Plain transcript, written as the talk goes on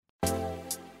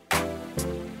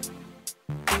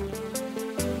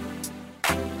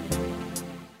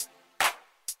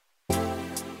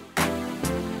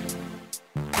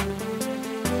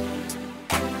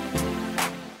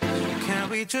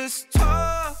we just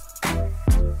talk?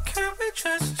 Can we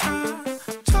just talk?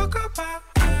 Talk about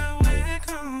where we're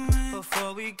going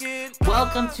before we get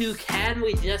Welcome to Can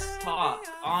We Just Talk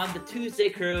on the Tuesday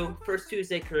crew, first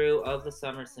Tuesday crew of the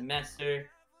summer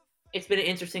semester. It's been an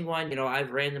interesting one. You know,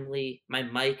 my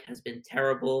mic has been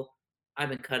terrible. I've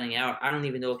been cutting out. I don't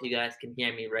even know if you guys can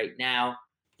hear me right now.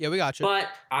 Yeah, we got you. But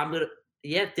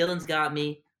Dylan's got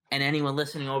me. And anyone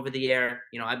listening over the air,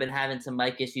 you know, I've been having some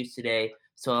mic issues today.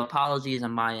 So apologies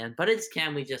on my end. But it's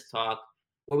Can We Just Talk,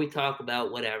 where we talk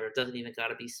about whatever. It doesn't even got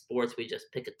to be sports. We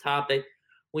just pick a topic.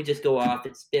 We just go off.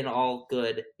 It's been all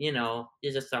good. You know,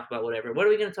 you just talk about whatever. What are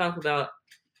we going to talk about?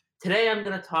 Today I'm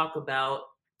going to talk about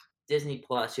Disney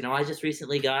Plus. You know, I just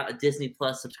recently got a Disney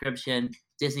Plus subscription.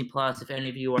 Disney Plus, if any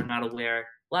of you are not aware,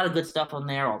 a lot of good stuff on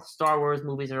there. All the Star Wars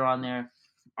movies are on there.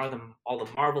 All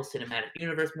the Marvel Cinematic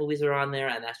Universe movies are on there,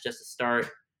 and that's just a start.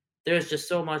 There's just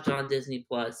so much on Disney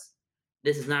Plus.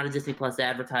 This is not a Disney Plus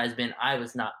advertisement. I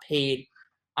was not paid.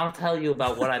 I'll tell you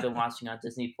about what I've been watching on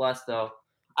Disney Plus, though.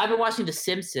 I've been watching The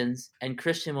Simpsons, and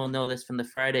Christian will know this from the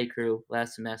Friday crew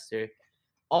last semester.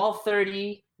 All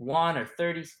 31 or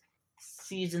 30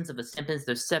 seasons of The Simpsons,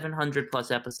 there's 700 plus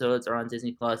episodes are on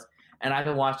Disney Plus, and I've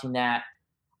been watching that.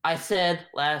 I said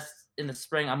in the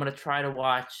spring, I'm going to try to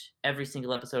watch every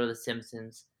single episode of The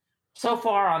Simpsons. So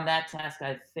far on that task,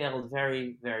 I've failed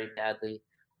very, very badly.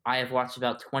 I have watched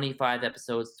about 25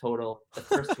 episodes total, the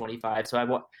first 25.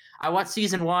 So I watched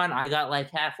season 1. I got like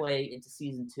halfway into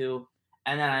season 2,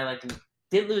 and then I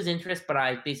didn't lose interest, but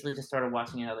I basically just started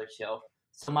watching another show.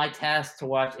 So my task to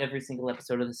watch every single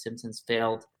episode of The Simpsons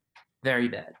failed very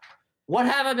bad. What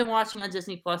have I been watching on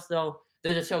Disney Plus, though?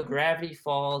 There's a show, Gravity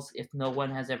Falls, if no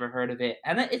one has ever heard of it.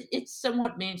 And it's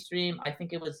somewhat mainstream. I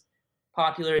think it was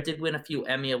popular. It did win a few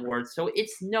Emmy Awards. So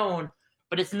it's known,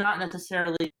 but it's not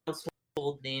necessarily a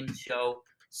household name show.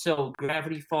 So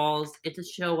Gravity Falls, it's a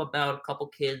show about a couple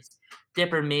kids,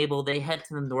 Dipper and Mabel. They head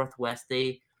to the Northwest.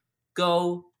 They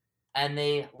go and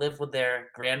they live with their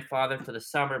grandfather for the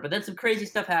summer. But then some crazy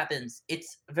stuff happens.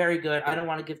 It's very good. I don't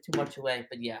want to give too much away.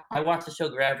 But yeah, I watched the show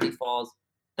Gravity Falls.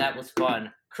 That was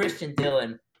fun. Christian,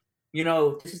 Dylan, you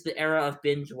know, this is the era of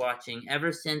binge watching.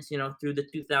 Ever since, you know, through the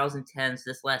 2010s,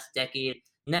 this last decade,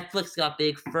 Netflix got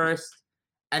big first,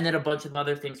 and then a bunch of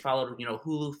other things followed. You know,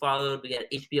 Hulu followed. We got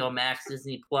HBO Max,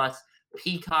 Disney Plus,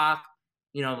 Peacock.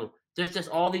 You know, there's just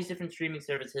all these different streaming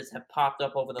services have popped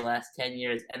up over the last 10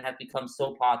 years and have become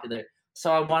so popular.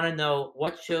 So I want to know,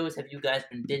 what shows have you guys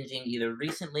been binging either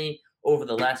recently, over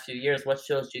the last few years? What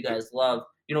shows do you guys love?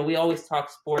 You know, we always talk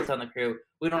sports on the crew.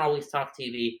 We don't always talk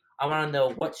TV. I want to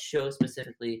know what show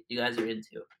specifically you guys are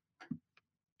into.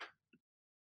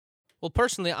 Well,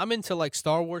 personally, I'm into like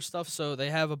Star Wars stuff, so they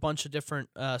have a bunch of different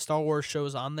Star Wars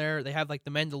shows on there. They have like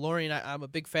The Mandalorian. I'm a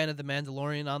big fan of The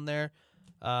Mandalorian on there.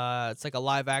 It's like a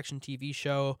live action TV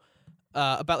show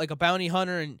about like a bounty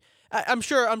hunter, and I'm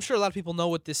sure a lot of people know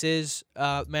what this is.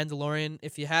 Mandalorian.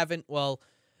 If you haven't, well,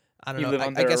 I don't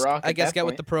know. I guess get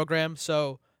with the program.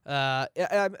 So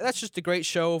that's just a great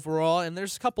show overall. And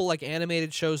there's a couple like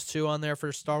animated shows too on there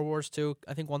for Star Wars too.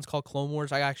 I think one's called Clone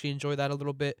Wars. I actually enjoy that a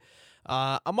little bit.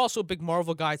 I'm also a big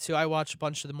Marvel guy too. I watch a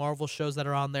bunch of the Marvel shows that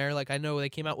are on there. Like I know they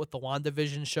came out with the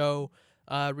WandaVision show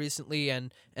recently,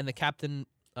 and the Captain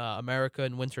America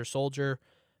and Winter Soldier.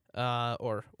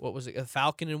 Or what was it? A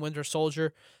Falcon and Winter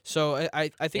Soldier. So I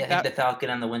think the Falcon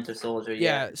and the Winter Soldier.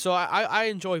 Yeah. So I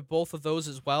enjoy both of those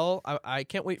as well. I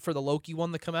can't wait for the Loki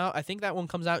one to come out. I think that one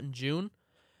comes out in June.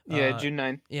 Yeah, June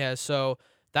 9th. Yeah. So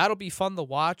that'll be fun to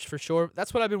watch for sure.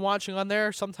 That's what I've been watching on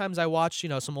there. Sometimes I watch,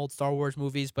 some old Star Wars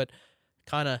movies, but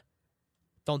kind of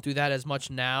don't do that as much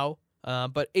now.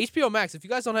 But HBO Max, if you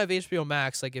guys don't have HBO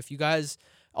Max, like if you guys,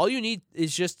 all you need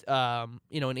is just, an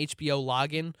HBO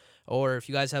login, or if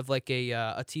you guys have like a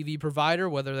TV provider,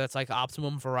 whether that's like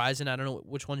Optimum, Verizon, I don't know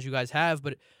which ones you guys have,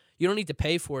 but you don't need to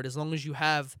pay for it as long as you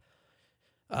have,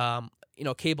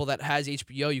 cable that has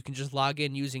HBO. You can just log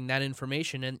in using that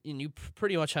information, and you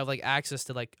pretty much have like access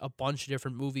to like a bunch of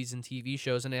different movies and TV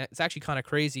shows, and it's actually kind of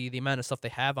crazy the amount of stuff they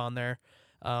have on there.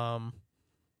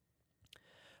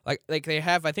 Like they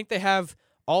have, I think they have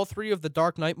all 3 of the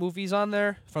Dark Knight movies on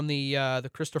there from the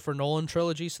Christopher Nolan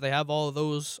trilogy, so they have all of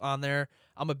those on there.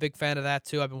 I'm a big fan of that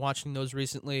too. I've been watching those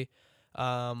recently.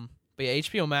 But yeah,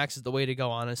 HBO Max is the way to go,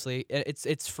 honestly.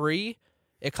 It's free.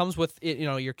 It comes with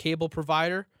your cable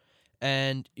provider,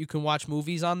 and you can watch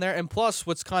movies on there. And plus,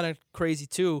 what's kind of crazy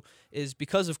too is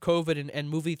because of COVID and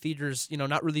movie theaters,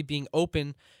 not really being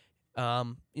open,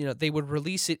 they would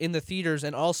release it in the theaters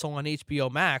and also on HBO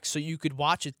Max, so you could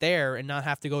watch it there and not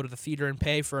have to go to the theater and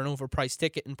pay for an overpriced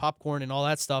ticket and popcorn and all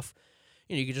that stuff.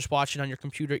 You could just watch it on your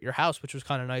computer at your house, which was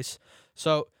kind of nice.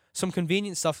 So some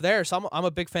convenient stuff there. So I'm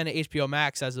a big fan of HBO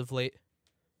Max as of late.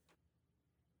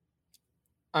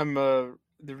 I'm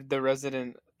the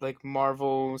resident like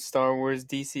Marvel, Star Wars,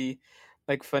 DC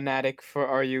like fanatic for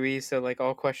RUE, so like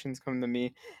all questions come to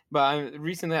me. But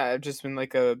recently I've just been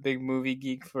like a big movie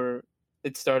geek for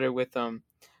it started with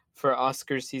for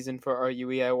Oscar season for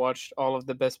RUE. I watched all of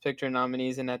the Best Picture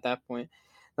nominees, and at that point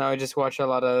now I just watch a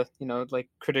lot of, like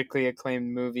critically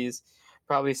acclaimed movies.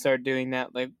 Probably start doing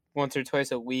that like once or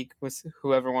twice a week with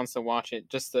whoever wants to watch it,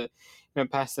 just to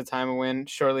pass the time away.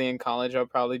 Shortly in college, I'll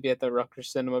probably be at the Rutgers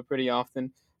Cinema pretty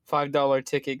often. $5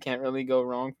 ticket, can't really go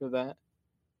wrong for that.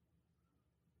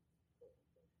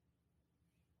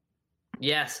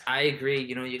 Yes, I agree.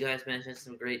 You guys mentioned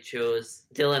some great shows.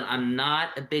 Dylan, I'm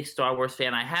not a big Star Wars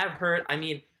fan. I have heard,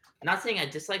 not saying I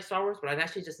dislike Star Wars, but I've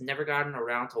actually just never gotten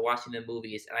around to watching the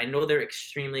movies. And I know they're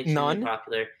extremely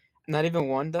popular. Not even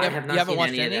one, though? I have not seen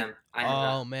any of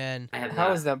them. Man. I have How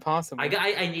not. is that possible? I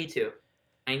need to.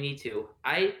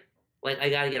 I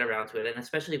gotta get around to it, and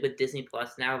especially with Disney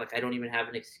Plus now, like I don't even have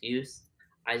an excuse.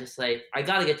 I just I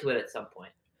gotta get to it at some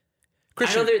point.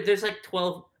 Christian, I know there's like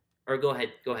 12. Or go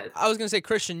ahead. I was gonna say,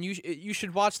 Christian, you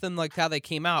should watch them like how they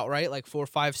came out, right? Like 4,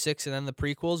 5, 6, and then the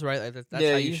prequels, right? Like that's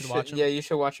how you should watch them. Yeah, you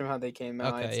should watch them how they came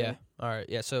out. Okay, yeah, all right,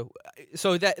 yeah. So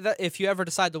that if you ever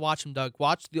decide to watch them, Doug,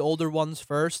 watch the older ones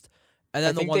first, and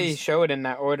then I think they show it in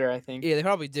that order. I think. Yeah, they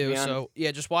probably do. So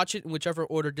yeah, just watch it in whichever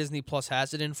order Disney Plus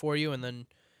has it in for you, and then,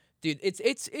 dude,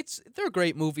 they're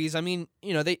great movies. I mean,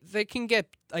 they can get,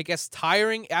 I guess,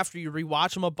 tiring after you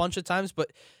rewatch them a bunch of times,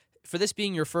 but for this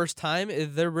being your first time,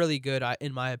 they're really good,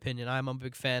 in my opinion. I'm a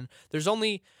big fan. There's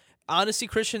only, honestly,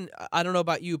 Christian, I don't know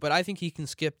about you, but I think he can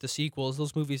skip the sequels.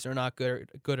 Those movies are not good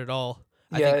at all.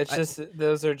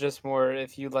 Those are just more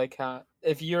if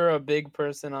you're a big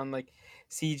person on like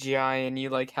CGI and you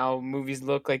like how movies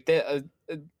look, like they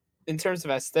in terms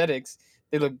of aesthetics,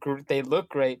 they look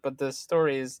great, but the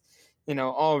story is,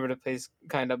 all over the place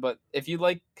kind of. But if you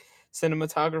like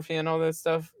cinematography and all that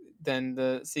stuff, then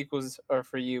the sequels are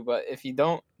for you. But if you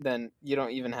don't, then you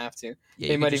don't even have to. Yeah,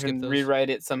 they might even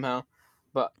rewrite it somehow.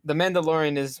 But The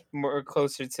Mandalorian is more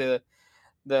closer to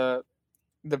the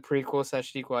prequel /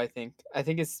 sequel, I think. I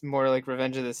think it's more like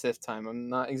Revenge of the Sith time. I'm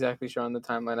not exactly sure on the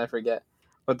timeline. I forget.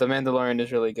 But The Mandalorian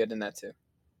is really good in that too.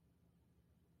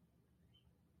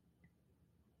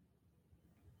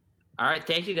 All right,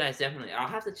 thank you guys. Definitely, I'll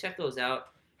have to check those out.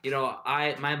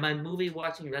 My movie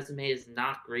watching resume is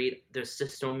not great. There's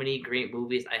just so many great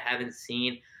movies I haven't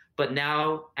seen. But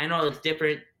now I know it's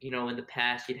different. In the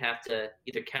past you'd have to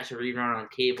either catch a rerun on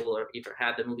cable or either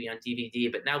have the movie on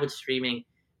DVD. But now with streaming,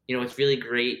 it's really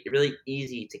great, really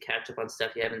easy to catch up on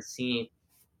stuff you haven't seen.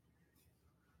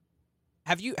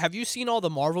 Have you seen all the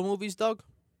Marvel movies, Doug?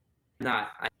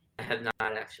 I have not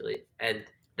actually, and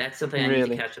that's something I need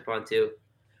to catch up on too.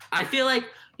 I feel like,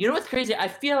 what's crazy? I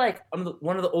feel like I'm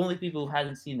one of the only people who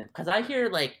hasn't seen them, because I hear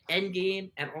like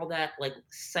Endgame and all that like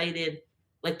cited,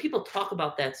 like people talk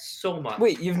about that so much.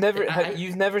 Wait, you've never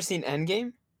seen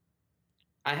Endgame?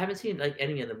 I haven't seen like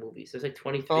any of the movies. There's like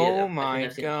 23. Oh my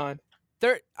god!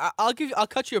 I'll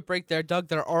cut you a break there, Doug.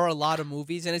 There are a lot of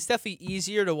movies, and it's definitely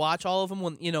easier to watch all of them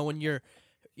when you're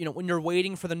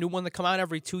waiting for the new one to come out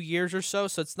every 2 years or so.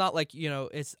 So it's not like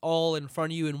it's all in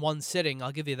front of you in one sitting.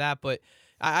 I'll give you that, but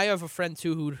I have a friend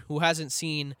too who hasn't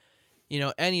seen,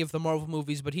 any of the Marvel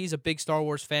movies, but he's a big Star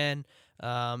Wars fan,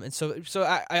 and so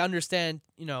I understand,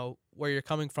 where you're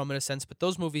coming from in a sense. But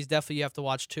those movies definitely you have to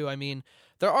watch too. I mean,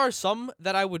 there are some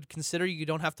that I would consider you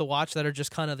don't have to watch that are just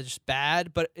kind of just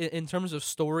bad, but in terms of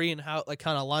story and how it like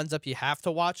kind of lines up, you have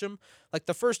to watch them. Like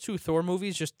the first 2 Thor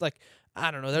movies, just like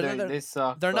I don't know, they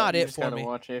suck. They're not it for me. You gotta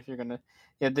watch it if you're gonna.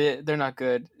 Yeah, they're not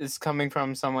good. It's coming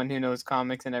from someone who knows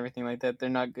comics and everything like that. They're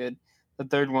not good. The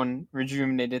third one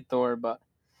rejuvenated Thor, but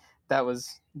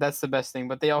that's the best thing.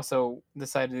 But they also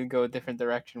decided to go a different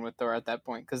direction with Thor at that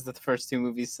point because the first 2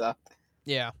 movies sucked.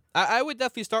 Yeah, I would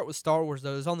definitely start with Star Wars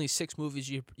though. There's only 6 movies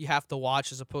you have to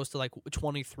watch as opposed to like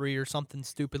 23 or something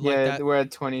stupid like that. Yeah, we're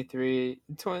at 23.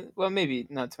 Well, maybe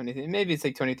not 23. Maybe it's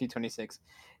like 23, 26.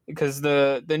 Because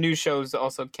the new shows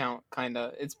also count kind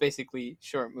of. It's basically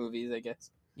short movies, I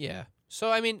guess. Yeah. So,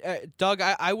 I mean, Doug,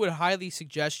 I would highly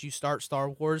suggest you start Star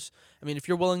Wars. I mean, if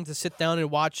you're willing to sit down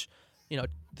and watch,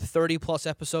 30-plus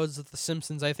episodes of The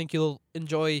Simpsons, I think you'll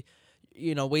enjoy,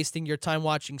 wasting your time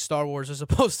watching Star Wars as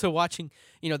opposed to watching,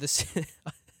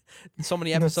 so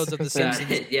many episodes of The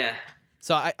Simpsons. Yeah.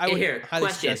 So I would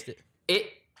highly suggest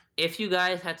it. If you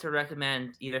guys had to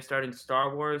recommend either starting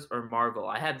Star Wars or Marvel,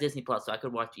 I have Disney Plus, so I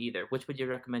could watch either. Which would you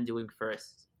recommend doing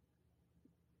first?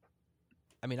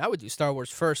 I mean, I would do Star Wars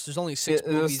first. There's only 6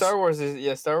 movies. Star Wars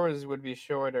would be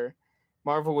shorter,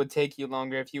 Marvel would take you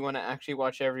longer if you want to actually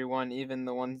watch everyone, even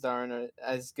the ones that aren't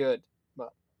as good.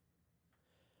 But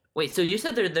Wait, so you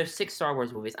said there's 6 Star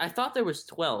Wars movies. I thought there was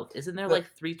 12. Isn't there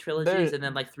like 3 trilogies and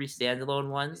then like 3 standalone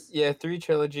ones? Yeah, 3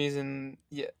 trilogies and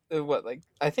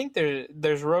I think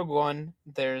there's Rogue One,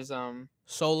 there's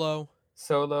Solo.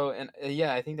 and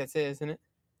I think that's it, isn't it?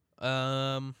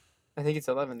 I think it's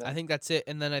 11 then. I think that's it,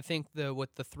 and then I think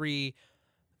with the 3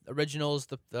 originals,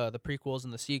 the prequels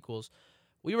and the sequels.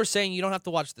 We were saying you don't have to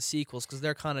watch the sequels because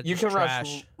they're kind of You can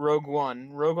trash. watch Rogue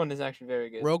One. Rogue One is actually very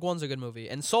good. Rogue One's a good movie,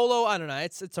 and Solo, I don't know,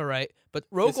 it's all right, but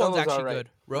Rogue One's actually good.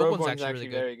 Rogue One's actually really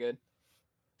very good.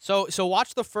 So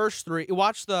watch the first 3.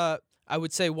 I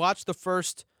would say watch the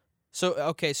first. So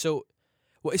okay, so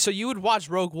you would watch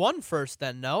Rogue One first,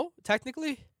 then? No,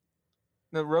 technically.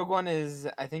 The Rogue One is,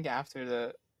 I think,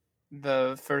 after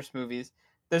the first movies.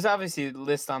 There's obviously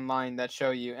lists online that show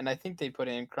you, and I think they put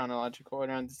it in chronological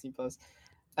order on Disney Plus.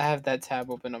 I have that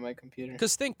tab open on my computer.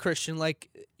 Because think, Christian, like,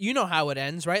 you know how it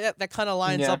ends, right? That kind of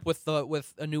lines up with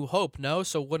A New Hope, no?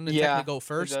 So wouldn't it technically go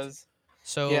first? It does.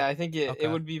 So yeah, I think it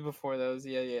would be before those.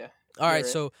 Yeah. All right,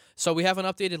 so we have an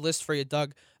updated list for you,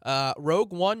 Doug.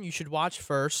 Rogue One, you should watch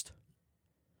first.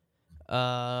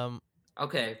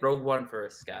 Okay, Rogue One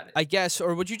first. Got it. I guess,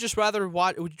 or would you just rather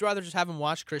watch? Would you rather just have him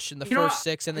watch Christian the first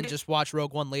 6 and then just watch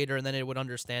Rogue One later, and then it would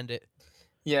understand it?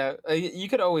 Yeah, you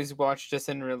could always watch just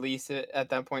and release it at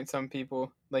that point. Some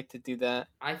people like to do that.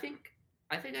 I think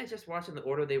I just watched in the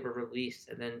order they were released,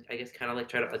 and then I guess kind of like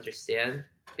try to understand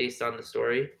based on the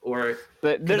story.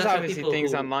 But there's obviously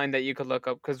things online that you could look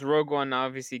up because Rogue One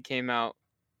obviously came out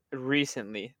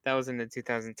recently. That was in the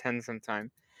 2010 sometime,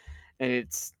 and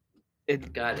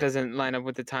it doesn't line up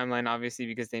with the timeline obviously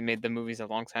because they made the movies a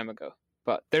long time ago.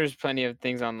 But there's plenty of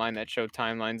things online that show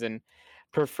timelines and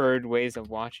preferred ways of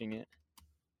watching it.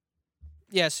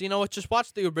 Yeah, so you know what? Just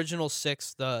watch the original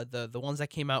 6, the ones that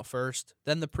came out first,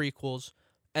 then the prequels,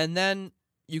 and then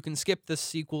you can skip the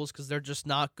sequels because they're just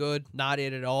not good, not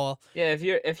it at all. Yeah,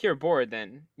 if you're bored,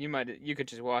 then you could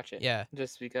just watch it. Yeah,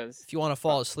 just because. If you want to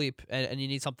fall asleep and you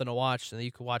need something to watch, then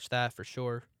you could watch that for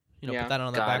sure. Put that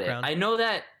on the background. I know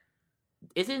that.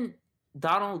 Isn't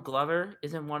Donald Glover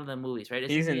isn't one of the movies, right?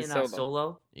 He's in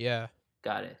Solo. Yeah.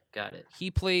 Got it.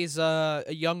 He plays a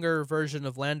younger version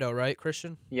of Lando, right,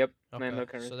 Christian? Yep. Okay. Lando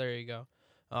Calrissian. So there you go.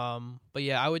 But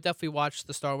yeah, I would definitely watch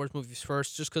the Star Wars movies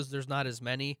first, just because there's not as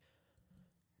many.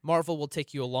 Marvel will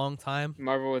take you a long time.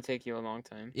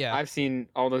 Yeah. I've seen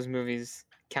all those movies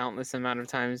countless amount of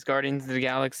times. Guardians of the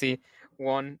Galaxy,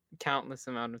 countless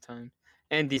amount of time,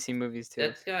 and DC movies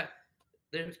too.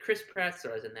 There's Chris Pratt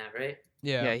stars in that, right?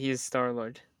 Yeah. Yeah, he is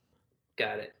Star-Lord.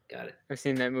 Got it. I've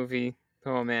seen that movie.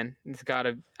 Oh man, I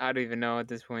don't even know at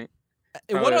this point.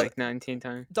 What like 19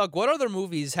 times. Doug, what other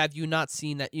movies have you not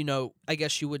seen that I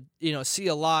guess you would see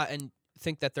a lot and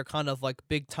think that they're kind of like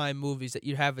big time movies that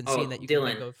you haven't seen that you can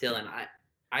think of? Dylan,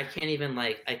 I can't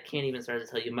even start to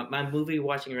tell you. My movie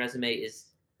watching resume is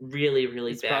really,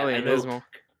 really bad. Probably abysmal.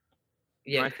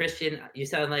 Yeah, Christian, you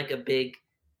sound like a big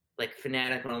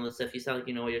fanatic on all this stuff. You sound like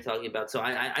you know what you're talking about. So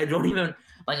I don't even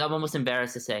I'm almost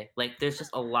embarrassed to say. There's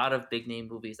just a lot of big name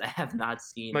movies I have not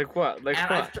seen. Like what?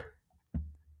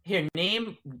 Here,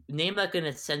 name like an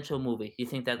essential movie you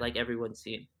think that everyone's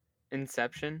seen.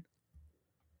 Inception?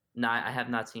 Nah, I have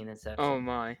not seen Inception. Oh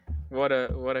my. What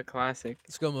a classic.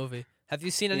 Let's go movie. Have you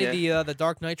seen any of the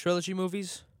Dark Knight trilogy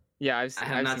movies? Yeah, I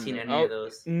have not seen any of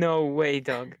those. No way,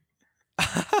 Doug.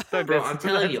 Bro, I'm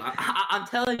telling you. I'm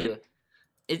telling you.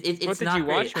 It's what did not you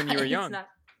watch great. when you were young?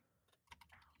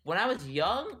 When I was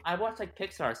young, I watched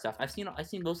Pixar stuff. I've seen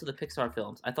most of the Pixar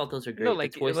films. I thought those are great. No, the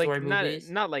Toy Story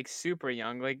movies. Not super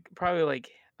young. Probably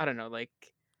I don't know,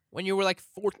 when you were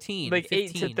 14,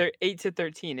 15. 8 to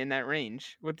 13 in that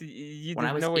range. What did you when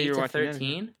I was know what 8 you were to watching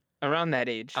 13? Around that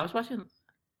age. I was watching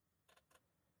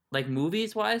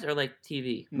movies wise or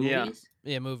TV? Movies?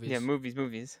 Yeah, movies. Yeah,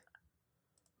 movies.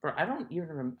 Bro, I don't even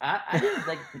remember. I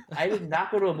didn't I did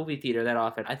not go to a movie theater that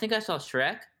often. I think I saw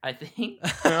Shrek. I think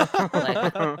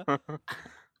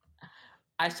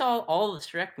I saw all the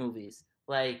Shrek movies.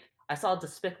 I saw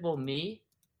Despicable Me.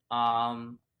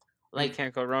 You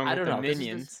can't go wrong with the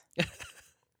Minions.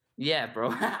 Yeah,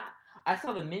 bro. I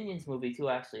saw the Minions movie too.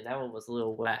 Actually, that one was a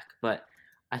little whack, but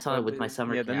I saw it with my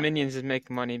summer camp. Yeah, the Minions just make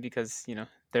money because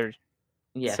they're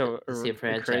so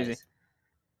crazy.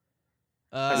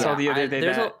 I saw the other day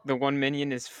that the one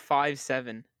Minion is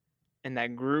 5'7", and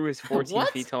that Gru is 14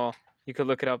 feet tall. You could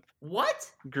look it up. What?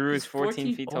 Gru is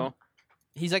 14 feet tall.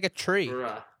 He's like a tree.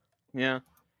 Bruh. Yeah.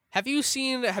 Have you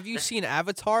seen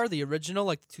Avatar, the original,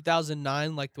 the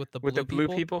 2009, with the blue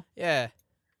people? Yeah.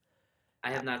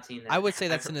 I have not seen that. I would say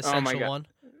that's an essential one.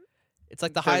 It's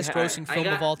like the Doug, highest grossing I film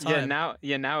of got- all time.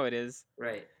 now it is.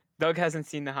 Right. Doug hasn't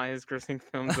seen the highest grossing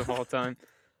films of all time.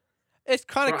 It's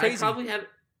kind of Bro, crazy.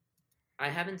 I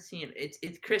haven't seen it.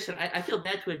 It's Christian. I feel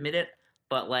bad to admit it,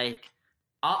 but like,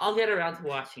 I'll get around to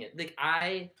watching it. Like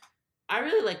I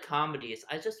really like comedies.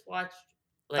 I just watched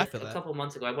like feel a that. couple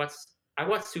months ago. I watched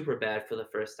Superbad for the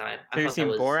first time. I Have you thought seen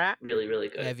that was Borat? really really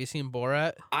good. Yeah, have you seen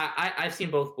Borat? I've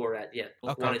seen both Borat. Yeah,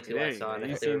 both Okay. 1 and 2 There I you saw, go. and I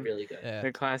You've thought they were seen really good. Yeah.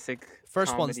 The classic.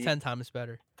 First one's comedy. 10 times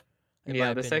better. in Yeah,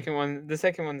 my the opinion.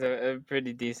 second one's a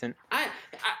pretty decent.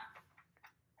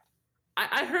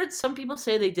 I heard some people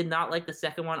say they did not like the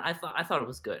second one. I thought it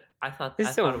was good. I thought it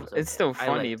was okay. It's still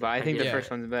funny, liked but it. I think did. the Yeah. first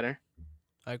one's better.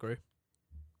 I agree.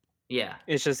 Yeah.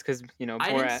 It's just because I didn't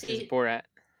Borat is see- Borat.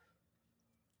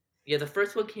 Yeah, the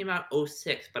first one came out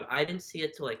 06, but I didn't see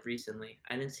it till like recently.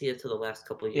 I didn't see it till the last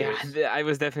couple of years. Yeah, I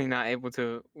was definitely not able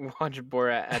to watch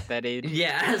Borat at that age.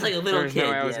 Yeah, as like a little There's kid.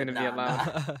 no way I was yeah, gonna be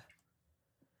allowed.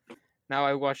 Now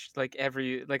I watched like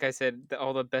I said,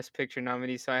 all the Best Picture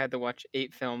nominees, so I had to watch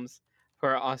 8 films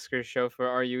for our Oscars show for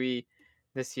RUE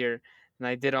this year, and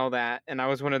I did all that, and I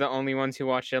was one of the only ones who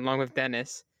watched it, along with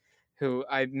Dennis, who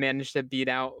I managed to beat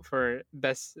out for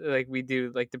best. Like we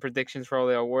do like the predictions for all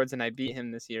the awards, and I beat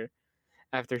him this year,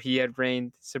 after he had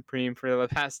reigned supreme for the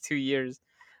past 2 years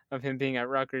of him being at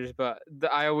Rutgers. But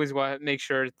I always make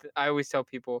sure. I always tell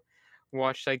people,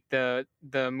 watch like the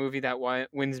movie that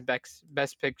wins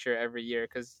best picture every year,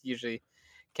 because usually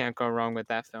can't go wrong with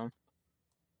that film.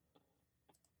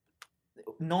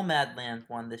 Nomadland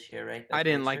won this year, right? I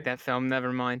didn't like that film.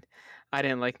 Never mind. I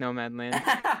didn't like Nomadland.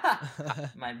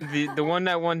 My the one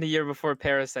that won the year before,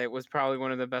 Parasite, was probably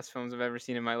one of the best films I've ever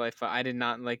seen in my life. But I did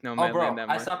not like Nomadland Oh, bro, that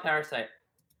I much. saw Parasite.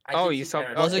 Oh, did you see saw-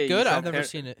 Parasite. Was Okay, it you good? saw I've never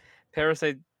seen it.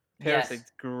 Parasite's Yes.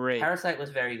 great. Parasite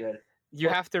was very good. You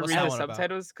have to what's read that the one about?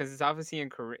 subtitles because it's obviously in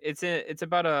Korean. It's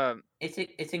about a It's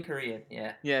in Korean,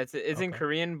 yeah. yeah. It's in Okay.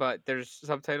 Korean, but there's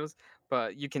subtitles.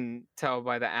 But you can tell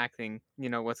by the acting,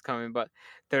 what's coming. But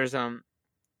there's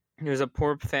a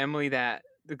poor family that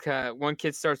one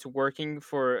kid starts working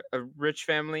for a rich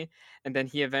family, and then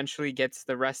he eventually gets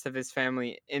the rest of his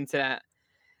family into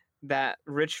that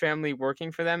rich family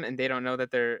working for them, and they don't know that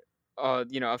they're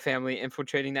a family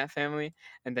infiltrating that family,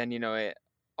 and then it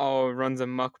all runs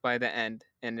amok by the end,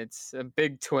 and it's a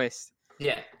big twist.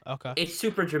 Yeah. Okay. It's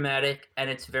super dramatic and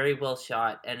it's very well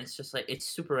shot and it's just like it's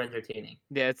super entertaining.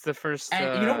 Yeah, it's the first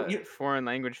And foreign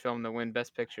language film to win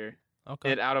Best Picture.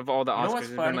 Okay. It out of all the You know Oscars, what's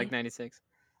it's been like funny? 96.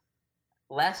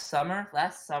 Last summer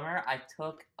I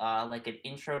took like an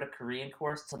intro to Korean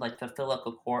course to like fulfill like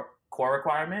a core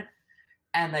requirement,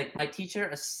 and like my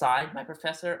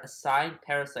professor assigned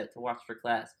Parasite to watch for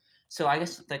class. So I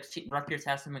guess like Rutgers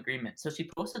has some agreement. So she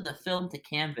posted the film to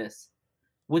Canvas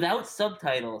without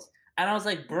subtitles, and I was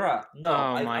like, "Bruh, no,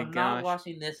 Oh my I'm gosh. not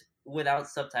watching this without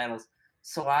subtitles."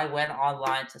 So I went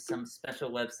online to some special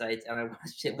websites and I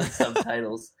watched it with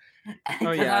subtitles. And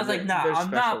Oh yeah, I was like, "Nah, there's I'm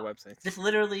special not." websites.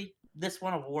 This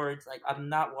won awards. Like, I'm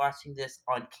not watching this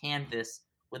on Canvas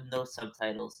with no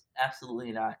subtitles.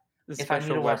 Absolutely not. The If I need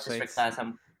special to watch this for websites. class,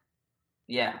 I'm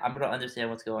gonna understand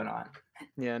what's going on.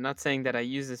 Yeah, not saying that I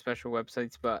use the special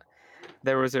websites, but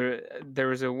there was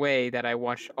a way that I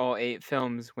watched all 8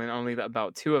 films when only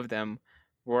about 2 of them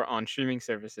were on streaming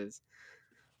services.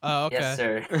 Oh, okay. Yes,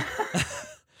 sir.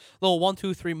 Little 1,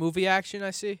 2, 3 movie action.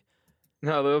 I see.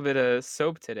 No, a little bit of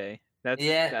soap today.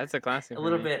 Yeah, That's a classic. A for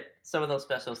little me. bit. Some of those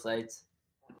special sites.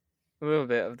 A little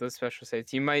bit of those special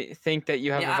sites. You might think that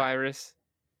you have Yeah, a virus,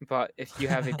 but if you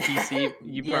have a PC,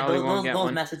 you yeah, probably won't those get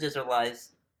one. messages are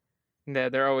lies. Yeah,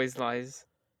 they're always lies.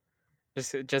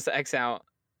 Just X out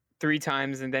 3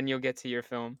 times and then you'll get to your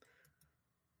film.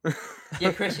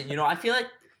 Yeah, Christian. I feel like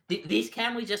these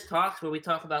Can We Just Talks, where we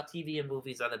talk about TV and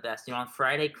movies, are the best. On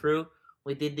Friday Crew,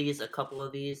 we did a couple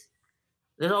of these.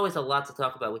 There's always a lot to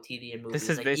talk about with TV and movies. This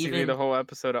is like, basically even, the whole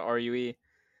episode of RUE.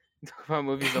 Talk about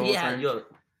movies the whole yeah, time.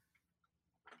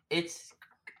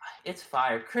 it's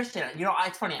fire, Christian.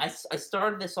 It's funny. I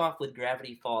started this off with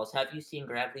Gravity Falls. Have you seen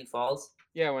Gravity Falls?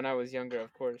 Yeah, when I was younger,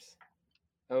 of course.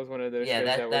 That was one of those Yeah, shows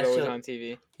that that was always show- on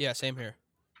TV. Yeah, same here.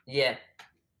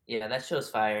 Yeah, that show's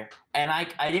fire. And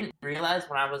I didn't realize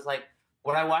when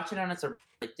I watched it on its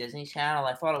like Disney Channel,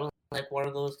 I thought it was like one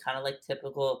of those kind of like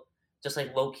typical, just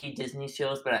like low key Disney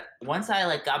shows. But once I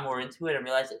like got more into it and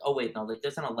realized, like, oh wait, no, like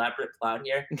there's an elaborate plot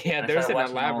here. Yeah, And I there's started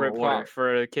an watching them all in elaborate plot order.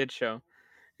 for a kid show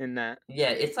in that. Yeah,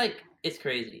 it's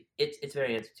crazy. It's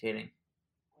very entertaining.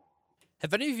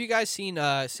 Have any of you guys seen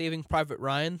Saving Private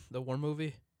Ryan, the war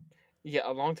movie? Yeah,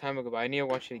 a long time ago, but I need to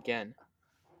watch it again.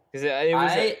 Because it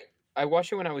was I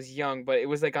watched it when I was young, but it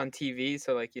was like on TV,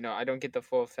 so like I don't get the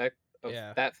full effect of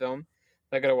Yeah. that film.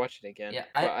 I gotta watch it again. Yeah,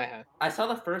 but I have. I saw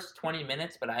the first 20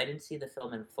 minutes, but I didn't see the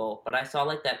film in full. But I saw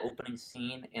like that opening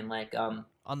scene in like On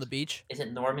the beach. is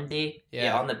it Normandy?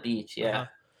 Yeah. On the beach. Yeah. Uh-huh.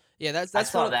 Yeah, I that's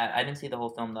saw that. I didn't see the whole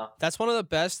film though. That's one of the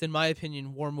best, in my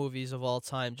opinion, war movies of all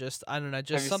time. Just I don't know,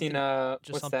 just Have you something, seen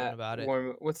just what's something that about it.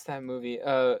 what's that movie?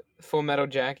 Full Metal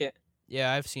Jacket.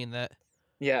 Yeah, I've seen that.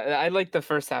 Yeah, I like the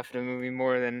first half of the movie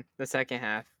more than the second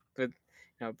half. With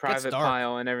Private dark.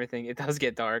 Pile and everything, it does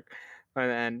get dark. By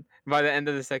the end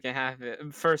of the second half,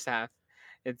 first half,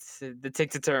 it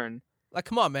takes a turn. Like,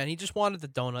 come on, man. He just wanted the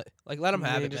donut. Like, let him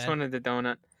have He it, just man. wanted the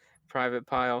donut. Private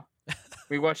Pile.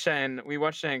 we watched that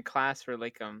in class for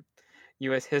like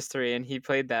U.S. history, and he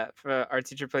played that. Our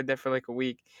teacher played that for like a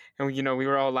week, and we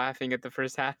were all laughing at the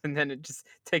first half, and then it just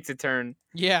takes a turn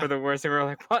Yeah. for the worst, and we were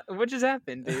like, "What just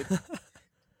happened, dude?"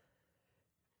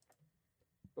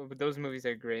 But those movies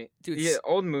are great. Dude, Yeah,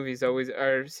 old movies always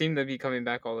seem to be coming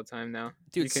back all the time now.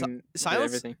 Dude, you can do Silence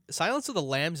everything. Silence of the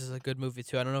Lambs is a good movie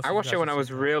too. I don't know if I you watched guys it when have I was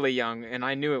seen that. really young, and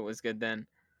I knew it was good then.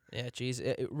 Yeah, geez,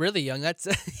 really young. That's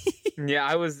Yeah,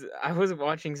 I was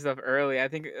watching stuff early. I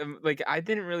think like I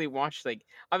didn't really watch like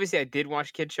obviously I did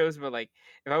watch kid shows, but like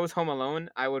if I was home alone,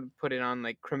 I would put it on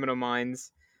like Criminal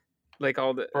Minds, like I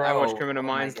watched Bro, Criminal oh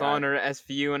my Minds, Law God. and Order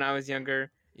SVU when I was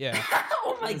younger. yeah.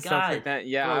 Oh my and God. stuff like that.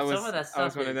 Yeah, Bro, I some of that was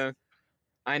stuff one of is- those.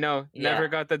 I know, Yeah. never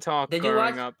got the talk Did you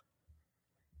growing watch- up.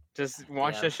 Just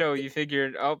watch Yeah. the show. You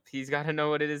figured, oh, he's got to know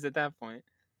what it is at that point.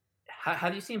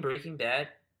 Have you seen Breaking Bad?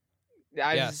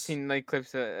 I've Yes. seen like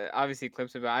clips, obviously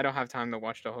clips of it. I don't have time to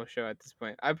watch the whole show at this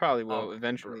point. I probably will Oh,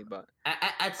 eventually, but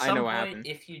At I some know what point, happened.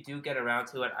 if you do get around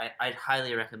to it, I'd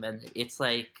highly recommend it. It's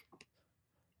like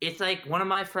one of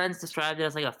my friends described it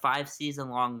as like a 5-season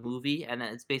long movie, and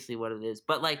it's basically what it is.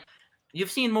 But like,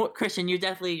 you've seen more, Christian.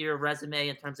 Your resume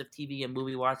in terms of TV and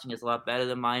movie watching is a lot better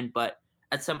than mine. But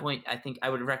at some point, I think I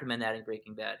would recommend adding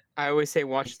Breaking Bad. I always say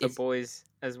watch The It's- Boys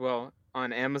as well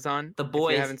on Amazon. The If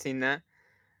Boys- you haven't seen that,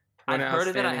 I've one heard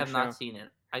of it. I outstanding have show. not seen it.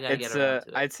 I gotta It's get around to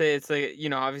it. I'd say it's like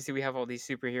obviously we have all these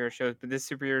superhero shows, but this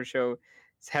superhero show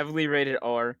is heavily rated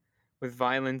R with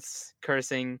violence,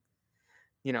 cursing,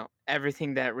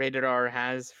 everything that rated R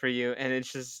has for you, and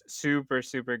it's just super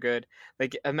super good.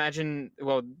 Like imagine,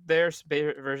 well, their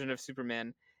version of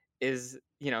Superman is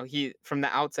he from the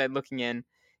outside looking in,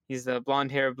 he's the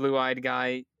blonde hair, blue eyed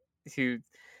guy who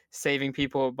saving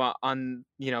people, but on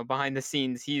behind the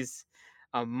scenes he's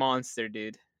a monster,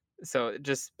 dude. So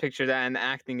just picture that, and the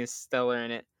acting is stellar in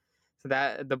it. So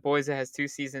that The Boys, it has 2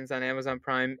 seasons on Amazon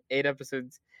Prime, 8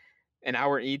 episodes, an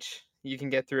hour each. You can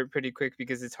get through it pretty quick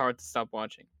because it's hard to stop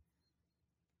watching.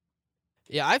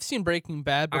 Yeah, I've seen Breaking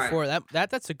Bad All right. before.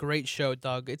 That's a great show,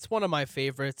 Doug. It's one of my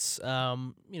favorites.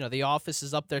 The Office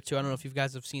is up there too. I don't know if you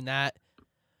guys have seen that.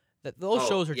 Those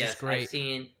shows are just great. I've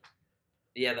seen,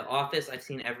 The Office. I've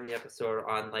seen every episode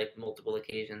on like multiple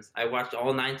occasions. I watched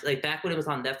all 9, like back when it was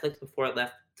on Netflix before it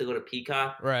left to go to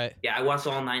Peacock. Right. Yeah, I watched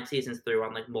all 9 seasons through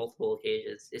on like multiple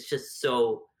occasions. It's just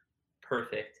so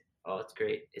perfect. Oh, it's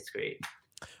great. It's great.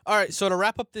 All right, so to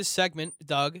wrap up this segment,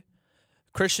 Doug,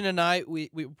 Christian and I,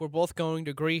 we're both going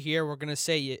to agree here. We're going to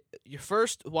say you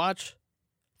first watch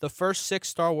the first 6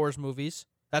 Star Wars movies.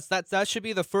 That should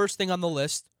be the first thing on the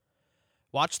list.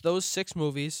 Watch those 6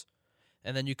 movies,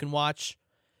 and then you can watch,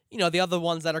 the other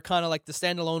ones that are kind of like the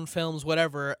standalone films,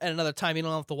 whatever. At another time, you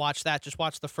don't have to watch that. Just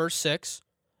watch the first 6,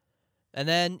 and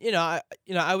then I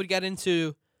would get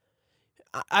into,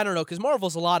 I don't know, because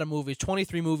Marvel's a lot of movies.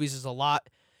 23 movies is a lot.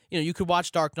 You could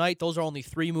watch Dark Knight. Those are only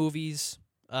 3 movies.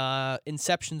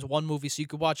 Inception's 1 movie, so you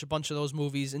could watch a bunch of those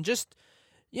movies and just,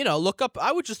 look up.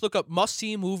 I would just look up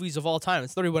must-see movies of all time.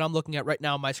 It's literally what I'm looking at right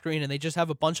now on my screen, and they just have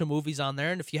a bunch of movies on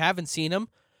there. And if you haven't seen them,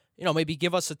 maybe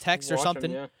give us a text or Watch 'em,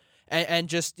 something, yeah. and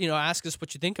just ask us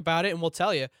what you think about it, and we'll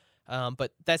tell you.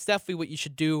 But that's definitely what you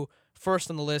should do. First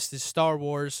on the list is Star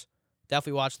Wars.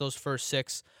 Definitely watch those first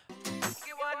 6.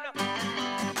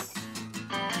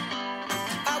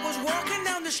 I was walking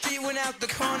down the street when out the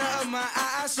corner of my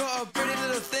eye I saw a pretty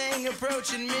little thing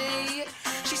approaching me.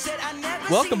 She said, I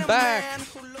never Welcome seen a back man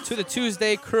who looked to the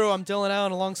Tuesday Crew. I'm Dylan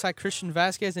Allen alongside Christian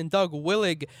Vazquez and Doug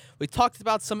Willig. We talked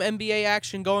about some NBA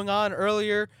action going on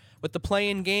earlier with the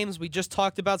play-in games. We just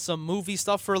talked about some movie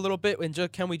stuff for a little bit.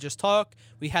 And Can We Just Talk?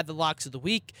 We had the locks of the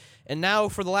week. And now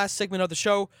for the last segment of the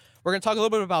show, we're going to talk a little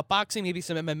bit about boxing, maybe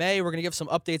some MMA. We're going to give some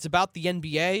updates about the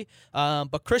NBA.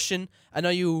 But Christian, I know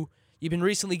you've been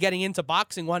recently getting into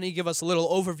boxing. Why don't you give us a little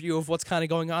overview of what's kind of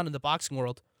going on in the boxing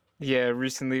world? Yeah,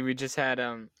 recently we just had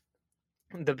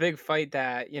the big fight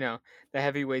that the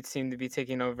heavyweights seem to be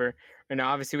taking over. And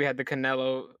obviously we had the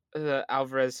Canelo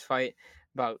Alvarez fight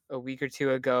about a week or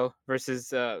 2 ago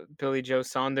versus Billy Joe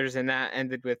Saunders, and that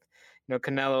ended with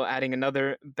Canelo adding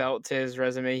another belt to his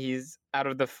resume. He's out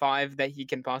of the 5 that he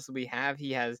can possibly have.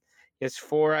 He has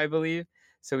 4, I believe.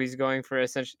 So he's going for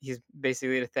he's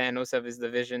basically the Thanos of his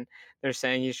division. They're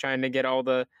saying he's trying to get all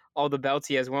the belts.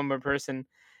 He has one more person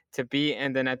to beat,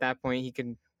 and then at that point he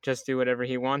can just do whatever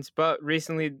he wants. But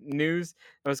recently, news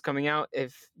that was coming out,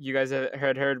 if you guys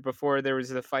had heard before, there was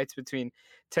the fights between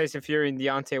Tyson Fury and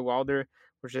Deontay Wilder,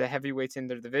 which are the heavyweights in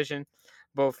their division.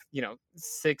 Both, 6'7",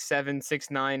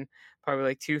 6'9", probably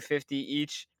like 250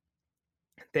 each.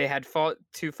 They had fought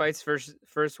 2 fights,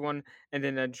 first one, and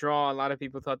then a draw. A lot of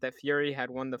people thought that Fury had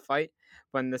won the fight.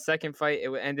 But in the second fight,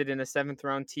 it ended in a 7th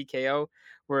round TKO,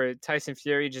 where Tyson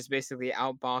Fury just basically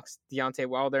outboxed Deontay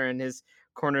Wilder, and his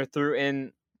corner threw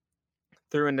in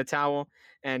the towel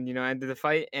and, ended the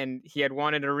fight. And he had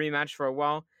wanted a rematch for a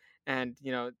while, and,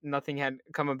 nothing had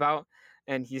come about,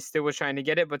 and he still was trying to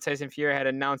get it. But Tyson Fury had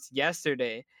announced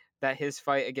yesterday that his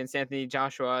fight against Anthony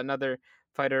Joshua, another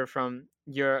fighter from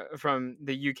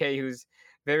the UK who's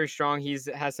very strong,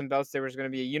 has some belts. There was going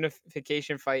to be a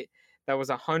unification fight that was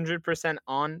 100%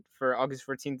 on for August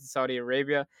 14th in Saudi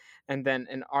Arabia. And then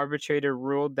an arbitrator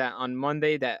ruled that on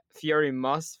Monday that Fury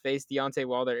must face Deontay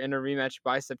Wilder in a rematch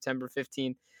by September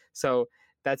 15th. So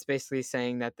that's basically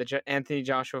saying that the Anthony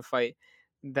Joshua fight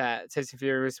that Tyson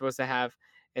Fury was supposed to have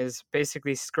is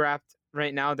basically scrapped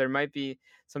right now. There might be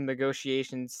some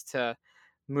negotiations to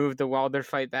move the Wilder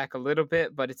fight back a little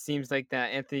bit, but it seems like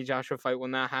that Anthony Joshua fight will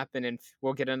not happen, and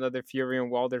we'll get another Fury and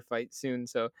Wilder fight soon.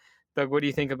 So, Doug, what do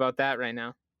you think about that right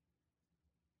now?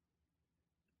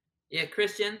 Yeah,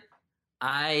 Christian,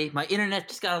 my internet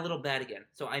just got a little bad again,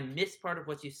 so I missed part of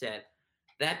what you said.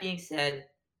 That being said,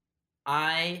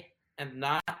 I am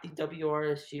not the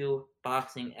WRSU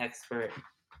boxing expert,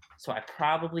 so I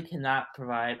probably cannot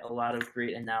provide a lot of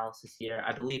great analysis here.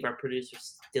 I believe our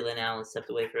producer's still in. Alan stepped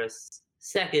away for a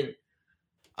second.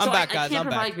 I'm back, guys. I can't I'm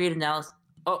provide back. great analysis.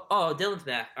 Oh, Dylan's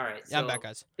back. All right. Yeah, I'm back,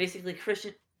 guys. Basically,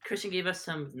 Christian gave us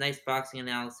some nice boxing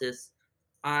analysis.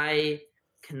 I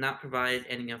cannot provide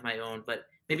any of my own, but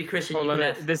maybe Christian.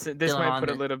 This might put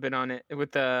a little bit on it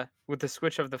with the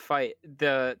switch of the fight.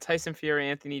 The Tyson Fury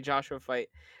Anthony Joshua fight,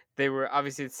 they were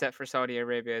obviously set for Saudi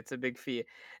Arabia. It's a big fee,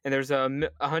 and there's a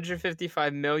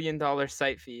 $155 million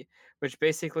site fee, which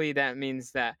basically that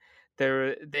means that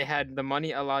they had the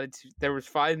money allotted to. There was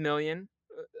 $5 million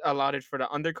allotted for the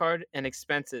undercard and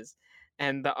expenses,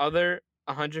 and the other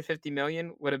 $150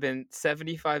 million would have been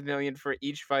 $75 million for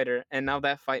each fighter, and now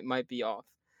that fight might be off.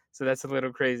 So that's a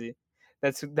little crazy.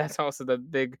 That's also the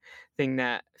big thing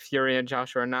that Fury and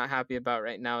Joshua are not happy about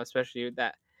right now, especially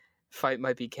that fight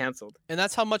might be canceled. And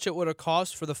that's how much it would have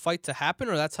cost for the fight to happen,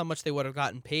 or that's how much they would have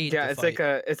gotten paid. Yeah,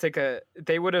 it's like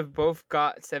they would have both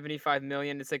got $75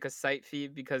 million. It's like a site fee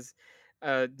because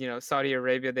Saudi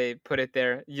Arabia, they put it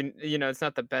there. It's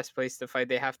not the best place to fight.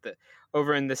 They have to,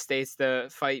 over in the States, the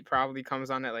fight probably comes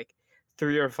on at like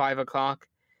 3 or 5 o'clock.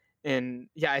 And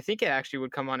yeah, I think it actually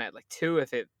would come on at like 2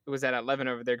 if it was at 11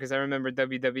 over there. Because I remember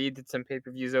WWE did some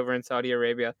pay-per-views over in Saudi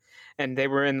Arabia, and they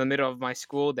were in the middle of my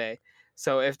school day.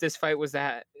 So if this fight was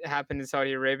to happen in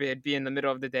Saudi Arabia, it'd be in the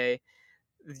middle of the day.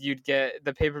 You'd get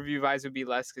the pay-per-view buys would be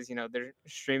less because they're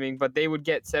streaming, but they would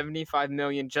get $75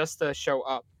 million just to show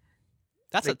up.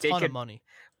 That's a ton of money.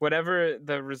 Whatever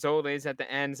the result is at the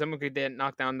end, someone could get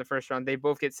knocked down in the first round. They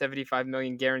both get $75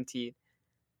 million guaranteed,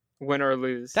 win or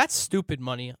lose. That's stupid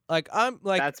money.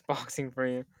 That's boxing for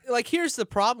you. Like, here's the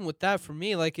problem with that for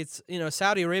me. Like, it's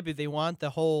Saudi Arabia. They want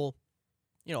the whole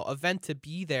event to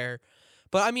be there,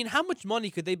 but I mean, how much money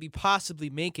could they be possibly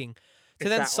making to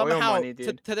then somehow money,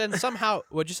 to then somehow?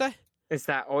 What'd you say? It's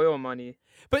that oil money.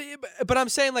 But I'm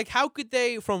saying, like, how could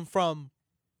they from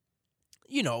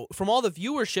all the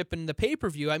viewership and the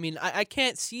pay-per-view, I mean, I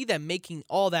can't see them making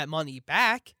all that money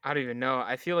back. I don't even know.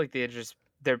 I feel like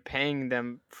they're paying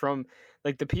them from,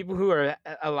 like, the people who are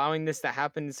allowing this to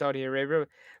happen in Saudi Arabia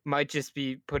might just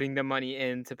be putting the money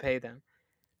in to pay them.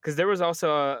 Because there was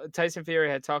also Tyson Fury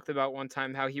had talked about one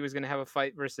time how he was going to have a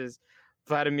fight versus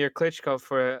Vladimir Klitschko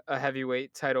for a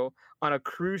heavyweight title on a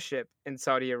cruise ship in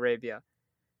Saudi Arabia.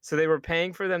 So they were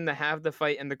paying for them to have the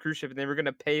fight in the cruise ship, and they were going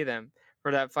to pay them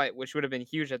for that fight, which would have been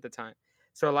huge at the time.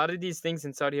 So a lot of these things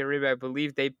in Saudi Arabia, I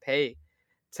believe they pay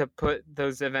to put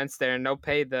those events there, and they'll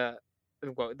pay the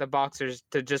boxers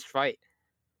to just fight,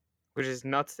 which is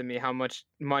nuts to me how much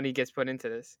money gets put into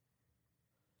this.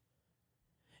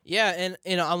 Yeah,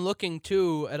 and I'm looking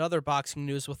too at other boxing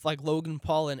news with like Logan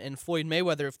Paul and Floyd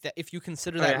Mayweather. If you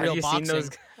consider that real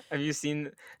boxing, have you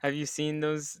seen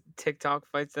those TikTok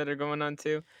fights that are going on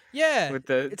too? Yeah, with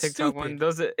the TikTok stupid. one.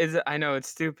 I know it's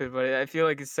stupid, but I feel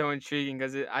like it's so intriguing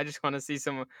because I just want to see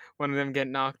one of them get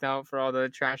knocked out for all the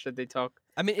trash that they talk.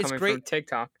 I mean, it's coming great. from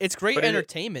TikTok. It's great But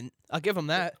entertainment. I'll give him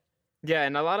that. Yeah,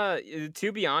 and a lot of,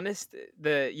 to be honest,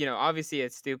 obviously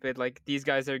it's stupid. Like these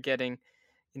guys are getting,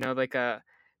 like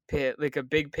like a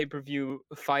big pay-per-view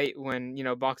fight when,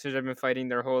 boxers have been fighting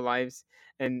their whole lives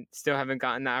and still haven't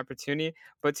gotten that opportunity.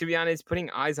 But to be honest,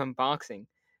 putting eyes on boxing,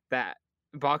 that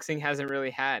boxing hasn't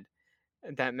really had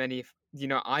that many,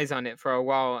 eyes on it for a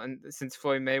while. And since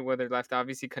Floyd Mayweather left,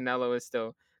 obviously Canelo is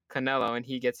still Canelo and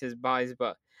he gets his buys,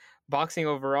 but boxing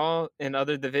overall in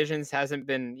other divisions hasn't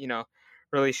been,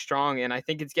 really strong. And I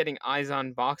think it's getting eyes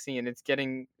on boxing and it's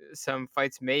getting some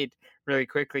fights made really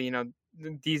quickly.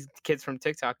 These kids from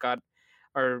TikTok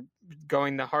are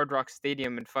going to Hard Rock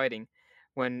Stadium and fighting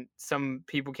when some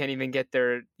people can't even get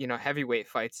their, heavyweight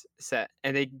fights set.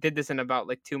 And they did this in about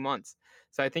like 2 months.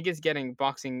 So I think it's getting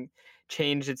boxing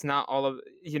changed. It's not all of,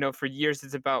 for years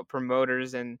it's about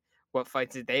promoters and what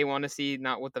fights they want to see,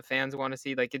 not what the fans want to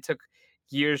see. Like it took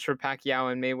years for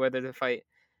Pacquiao and Mayweather to fight.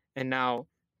 And now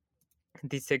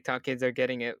these TikTok kids are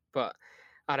getting it. But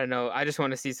I don't know. I just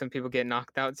want to see some people get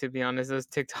knocked out, to be honest. Those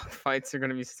TikTok fights are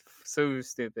going to be so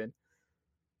stupid.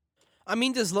 I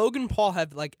mean, does Logan Paul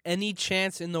have like any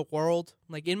chance in the world?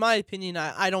 Like, in my opinion,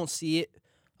 I don't see it.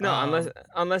 No,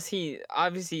 unless he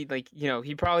obviously, like,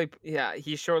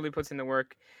 he surely puts in the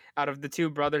work. Out of the two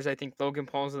brothers, I think Logan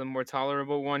Paul's the more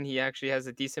tolerable one. He actually has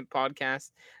a decent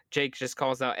podcast. Jake just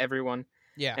calls out everyone.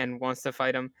 Yeah. And wants to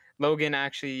fight him. Logan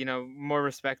actually, more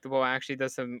respectable, actually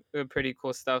does some pretty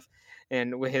cool stuff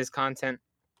and with his content.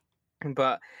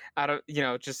 But out of,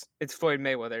 it's Floyd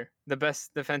Mayweather, the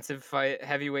best defensive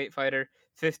heavyweight fighter,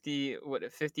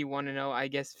 51-0, I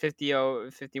guess,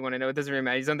 50-0, 51-0. It doesn't really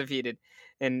matter. He's undefeated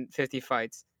in 50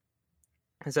 fights.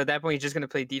 And so at that point, he's just going to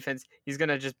play defense. He's going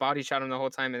to just body shot him the whole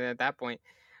time. And then at that point,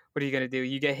 what are you going to do?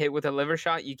 You get hit with a liver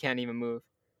shot, you can't even move.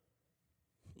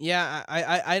 Yeah,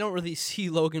 I don't really see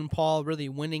Logan Paul really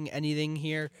winning anything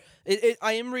here.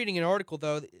 I am reading an article,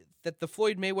 though, that the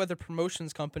Floyd Mayweather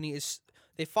Promotions Company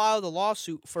they filed a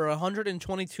lawsuit for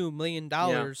 $122 million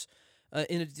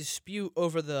in a dispute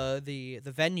over the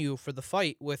venue for the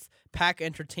fight with Pac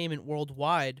Entertainment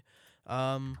Worldwide.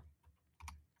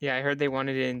 Yeah, I heard they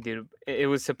wanted it in Dubai. It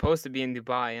was supposed to be in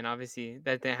Dubai, and obviously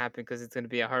that didn't happen because it's going to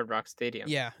be at Hard Rock Stadium.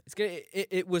 Yeah,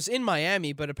 it was in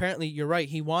Miami, but apparently you're right.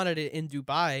 He wanted it in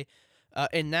Dubai,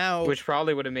 and now which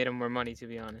probably would have made him more money, to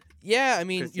be honest. Yeah, I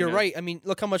mean you're right. I mean,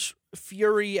 look how much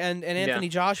Fury and Anthony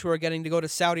Joshua are getting to go to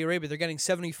Saudi Arabia. They're getting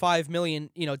 $75 million,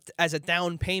 as a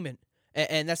down payment,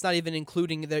 and that's not even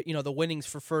including the winnings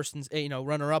for first and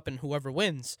runner up and whoever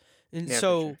wins. And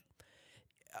so.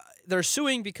 They're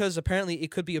suing because apparently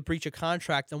it could be a breach of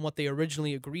contract on what they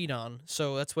originally agreed on.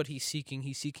 So that's what he's seeking.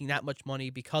 He's seeking that much money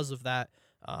because of that,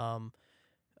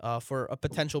 for a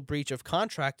potential breach of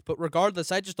contract. But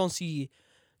regardless, I just don't see,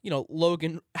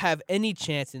 Logan have any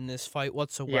chance in this fight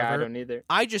whatsoever. Yeah, I don't either.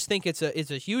 I just think it's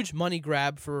a huge money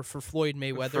grab for Floyd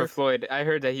Mayweather. For Floyd, I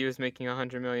heard that he was making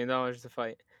 $100 million to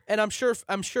fight. And I'm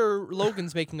sure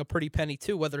Logan's making a pretty penny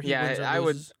too, whether he wins or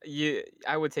loses.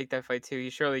 I would take that fight too.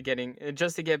 He's surely getting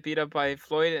just to get beat up by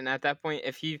Floyd, and at that point,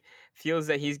 if he feels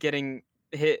that he's getting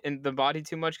hit in the body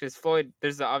too much, because Floyd,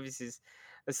 there's obviously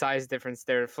a size difference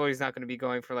there. Floyd's not going to be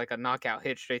going for like a knockout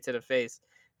hit straight to the face.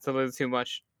 It's a little too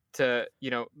much to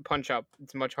punch up.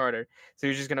 It's much harder. So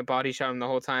he's just going to body shot him the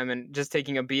whole time, and just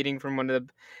taking a beating from one of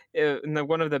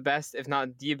the best, if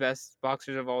not the best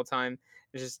boxers of all time.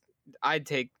 It's just. I'd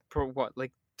take for what,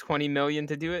 like 20 million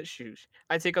to do it? Shoot,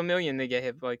 I'd take $1 million to get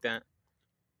hit like that.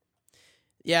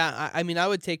 Yeah, I mean, I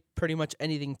would take pretty much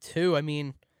anything too. I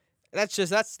mean, that's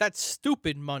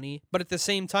stupid money, but at the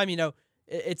same time,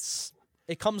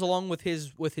 it comes along with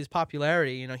his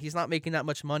popularity. He's not making that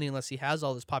much money unless he has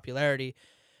all this popularity.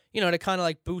 To kind of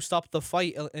like boost up the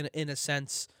fight in a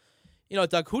sense.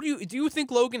 Doug, who do you think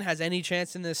Logan has any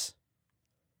chance in this?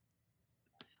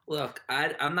 Look,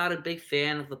 I'm not a big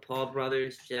fan of the Paul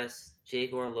brothers, just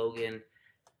Jake or Logan.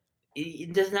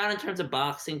 Just not in terms of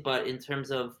boxing, but in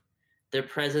terms of their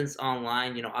presence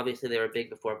online. Obviously they were big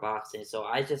before boxing, so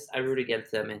I root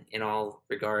against them in all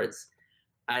regards.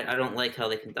 I don't like how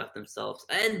they conduct themselves,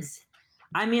 and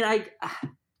I mean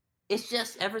it's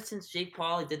just ever since Jake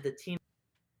Paul did the team,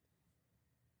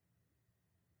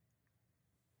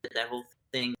 that whole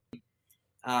thing.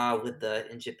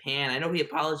 In Japan. I know he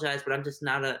apologized, but I'm just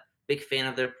not a big fan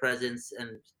of their presence,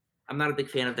 and I'm not a big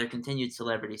fan of their continued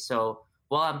celebrity. So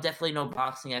while I'm definitely no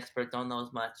boxing expert, don't know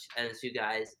as much as you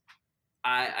guys,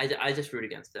 I just root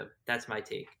against him. That's my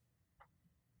take.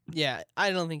 Yeah,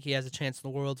 I don't think he has a chance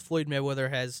in the world. Floyd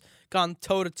Mayweather has gone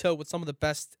toe-to-toe with some of the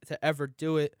best to ever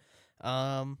do it.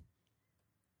 But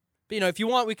But, if you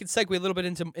want, we could segue a little bit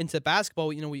into basketball.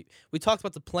 We talked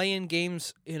about the play-in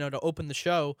games, to open the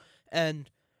show. And,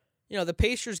 the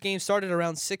Pacers game started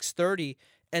around 6:30,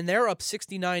 and they're up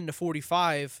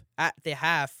 69-45 at the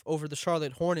half over the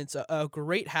Charlotte Hornets. A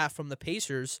great half from the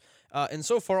Pacers. And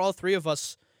so far, all three of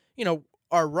us,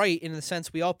 are right in the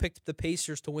sense we all picked the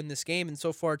Pacers to win this game, and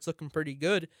so far it's looking pretty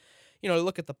good.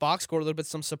 Look at the box score a little bit,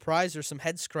 some surprisers, some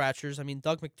head scratchers. I mean,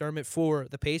 Doug McDermott for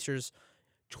the Pacers,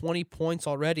 20 points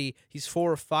already. He's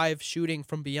 4 of 5 shooting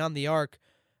from beyond the arc,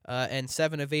 and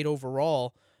 7 of 8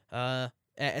 overall. And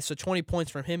so 20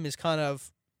 points from him is kind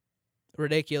of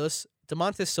ridiculous.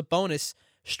 Domantas Sabonis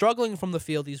struggling from the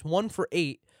field. He's 1 for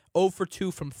 8, 0 for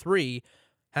 2 from 3,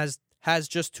 has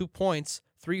just 2 points,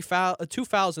 2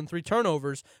 fouls and 3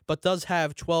 turnovers, but does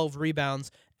have 12 rebounds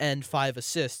and 5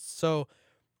 assists. So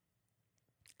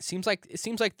it seems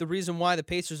like the reason why the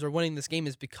Pacers are winning this game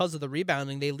is because of the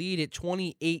rebounding. They lead at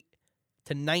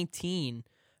 28-19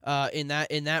 in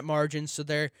that margin. So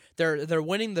they're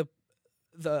winning the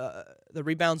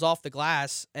rebounds off the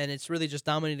glass, and it's really just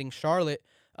dominating Charlotte.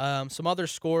 Some other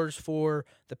scores for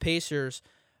the Pacers.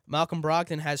 Malcolm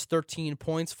Brogdon has 13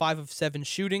 points, 5 of 7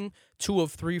 shooting, 2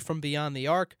 of 3 from beyond the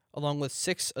arc, along with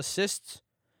 6 assists.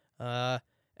 That's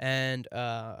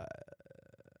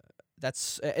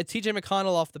TJ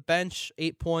McConnell off the bench,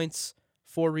 8 points,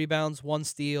 4 rebounds, 3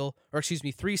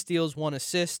 steals, 1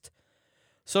 assist.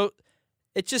 So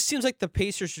it just seems like the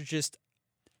Pacers are just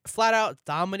flat out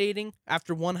dominating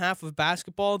after one half of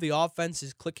basketball. The offense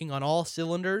is clicking on all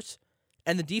cylinders,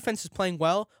 and the defense is playing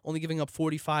well, only giving up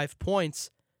 45 points.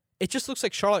 It just looks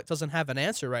like Charlotte doesn't have an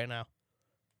answer right now.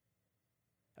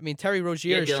 I mean, Terry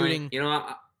Rozier is shooting.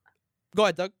 Go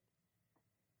ahead, Doug.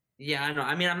 Yeah, I know.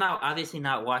 I mean, I'm obviously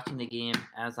not watching the game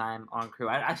as I'm on crew.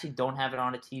 I actually don't have it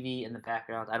on a TV in the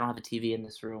background. I don't have a TV in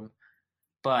this room.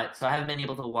 So I haven't been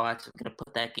able to watch. I'm going to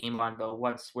put that game on, though,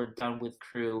 once we're done with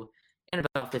crew in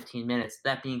about 15 minutes.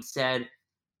 That being said,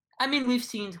 I mean, we've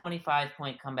seen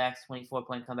 25-point comebacks,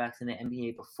 24-point comebacks in the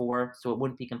NBA before, so it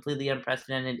wouldn't be completely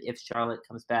unprecedented if Charlotte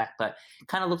comes back. But it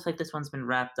kind of looks like this one's been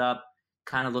wrapped up.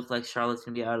 Kind of looks like Charlotte's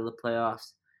going to be out of the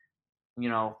playoffs.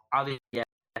 Obviously, yeah,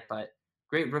 but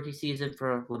great rookie season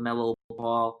for LaMelo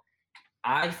Ball.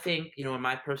 I think, in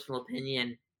my personal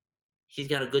opinion, he's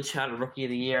got a good shot at Rookie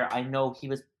of the Year. I know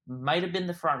he might have been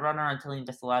the front runner until he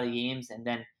missed a lot of games, and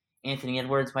then Anthony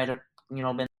Edwards might have,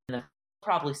 been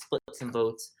probably split some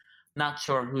votes. Not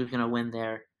sure who's going to win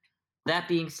there. That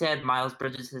being said, Miles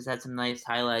Bridges has had some nice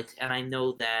highlights, and I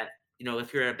know that,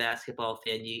 if you're a basketball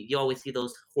fan, you always see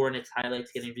those Hornets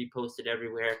highlights getting reposted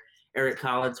everywhere. Eric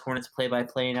Collins, Hornets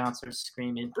play-by-play announcer,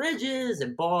 screaming Bridges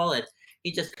and Ball, and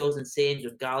he just goes insane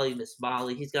with Golly, Miss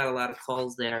Molly. He's got a lot of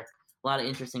calls there, a lot of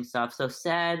interesting stuff. So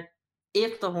sad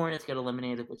if the Hornets get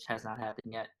eliminated, which has not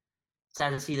happened yet. Sad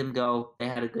to see them go. They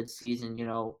had a good season,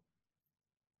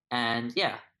 And,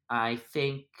 yeah, I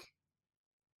think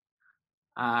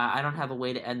I don't have a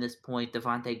way to end this point.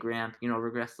 Devontae Graham,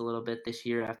 regressed a little bit this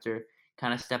year after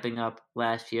kind of stepping up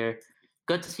last year.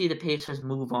 Good to see the Pacers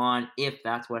move on if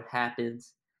that's what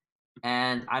happens.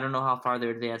 And I don't know how far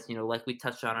they're advanced, like we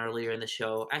touched on earlier in the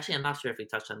show. Actually, I'm not sure if we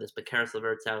touched on this, but Karis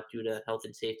LeVert's out due to health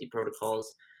and safety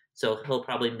protocols. So he'll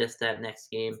probably miss that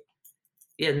next game.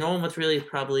 Yeah, no one was really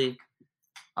probably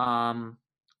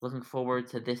looking forward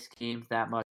to this game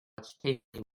that much.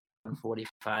 Taking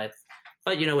 145.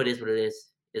 But it is what it is.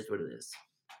 Is what it is.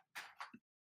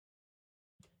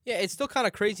 Yeah, it's still kind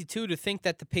of crazy too to think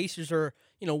that the Pacers are,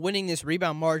 winning this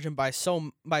rebound margin by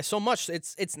so much.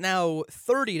 It's now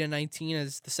 30-19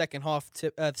 as the second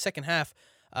half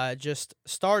just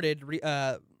started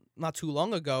not too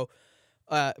long ago.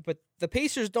 But the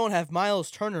Pacers don't have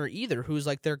Miles Turner either, who's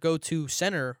like their go-to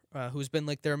center, who's been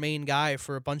like their main guy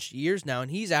for a bunch of years now,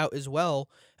 and he's out as well.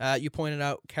 You pointed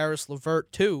out Karis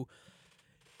LeVert too.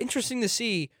 Interesting to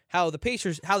see how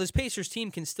this Pacers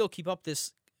team can still keep up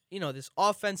this, this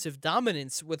offensive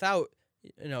dominance without,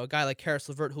 a guy like Karis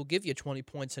LeVert who'll give you 20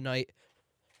 points a night.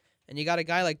 And you got a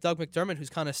guy like Doug McDermott who's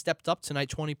kind of stepped up tonight,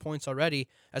 20 points already,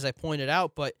 as I pointed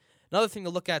out. But another thing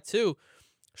to look at too,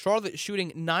 Charlotte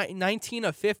shooting 19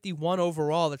 of 51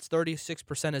 overall. That's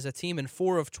 36% as a team, and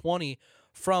 4 of 20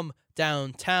 from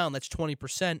downtown. That's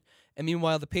 20%. And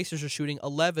meanwhile, the Pacers are shooting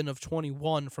 11 of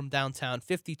 21 from downtown,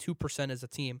 52% as a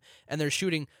team. And they're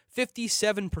shooting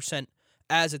 57%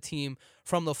 as a team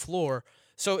from the floor.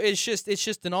 So it's just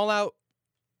an all-out,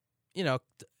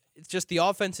 it's just the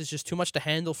offense is just too much to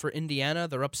handle for Indiana.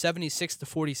 They're up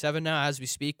 76-47 now as we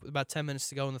speak, with about 10 minutes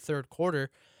to go in the third quarter.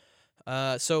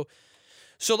 So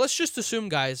let's just assume,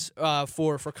 guys,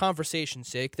 for conversation's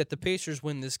sake, that the Pacers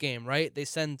win this game, right? They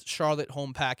send Charlotte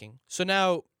home packing. So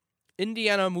now,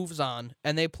 Indiana moves on,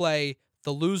 and they play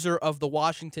the loser of the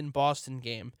Washington-Boston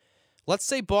game. Let's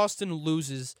say Boston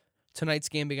loses tonight's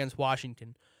game against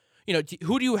Washington.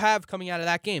 Who do you have coming out of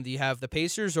that game? Do you have the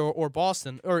Pacers or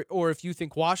Boston? Or if you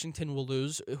think Washington will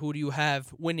lose, who do you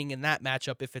have winning in that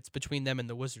matchup if it's between them and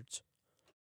the Wizards?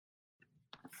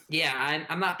 Yeah,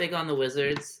 I'm not big on the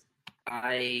Wizards.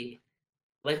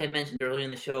 Like I mentioned earlier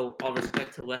in the show, all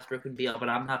respect to Westbrook and Beal, but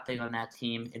I'm not big on that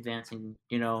team advancing,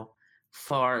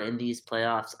 far in these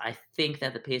playoffs. I think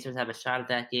that the Pacers have a shot at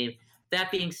that game. That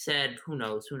being said, who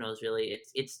knows? Who knows, really?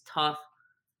 It's tough.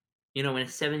 In a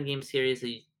 7-game series,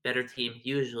 the better team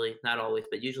usually, not always,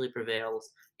 but usually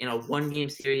prevails. In a 1-game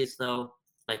series, though,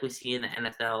 like we see in the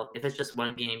NFL, if it's just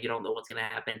one game, you don't know what's going to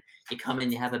happen. You come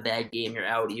in, you have a bad game, you're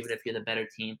out, even if you're the better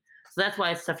team. So that's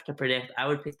why it's tough to predict. I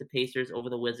would pick the Pacers over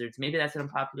the Wizards. Maybe that's an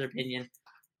unpopular opinion.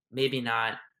 Maybe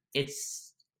not.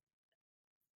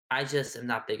 I just am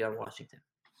not big on Washington.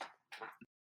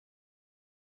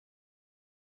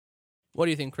 What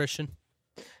do you think, Christian?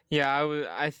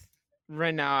 Yeah,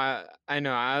 right now I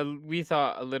know we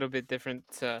thought a little bit different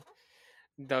to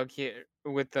Doug here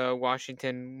with the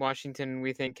Washington. Washington,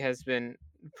 we think, has been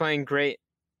playing great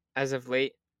as of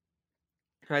late.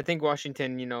 I think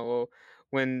Washington, will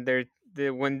win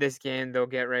win this game, they'll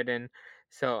get right in.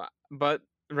 So, but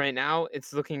right now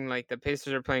it's looking like the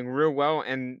Pacers are playing real well,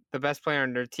 and the best player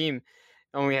on their team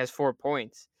only has 4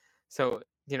 points. So,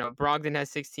 Brogdon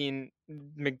has 16,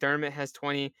 McDermott has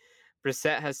 20,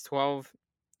 Brissett has 12,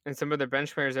 and some of their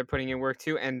bench players are putting in work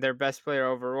too. And their best player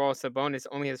overall, Sabonis,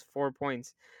 only has 4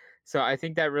 points. So I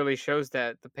think that really shows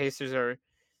that the Pacers are,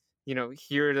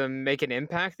 here to make an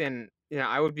impact. And,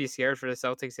 I would be scared for the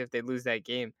Celtics if they lose that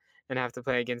game and have to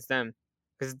play against them.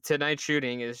 Because tonight's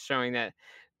shooting is showing that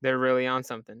they're really on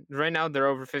something. Right now, they're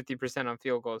over 50% on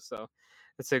field goals. So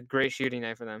it's a great shooting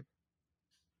night for them.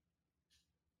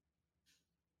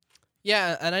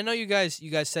 Yeah, and I know you guys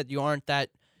said you aren't that,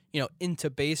 into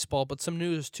baseball, but some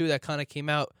news too that kind of came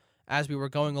out as we were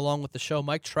going along with the show.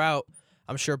 Mike Trout,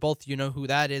 I'm sure both of you know who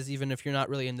that is, even if you're not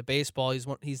really into baseball.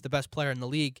 He's the best player in the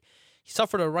league. He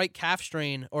suffered a right calf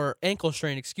strain or ankle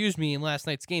strain, in last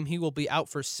night's game. He will be out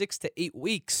for 6 to 8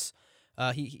 weeks.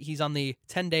 He's on the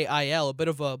 10-day IL, a bit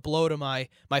of a blow to my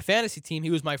fantasy team. He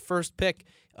was my first pick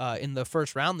in the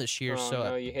first round this year.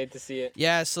 No, you hate to see it.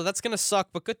 Yeah, so that's gonna suck.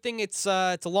 But good thing it's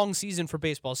a long season for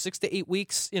baseball, 6 to 8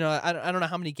 weeks. I don't know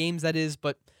how many games that is,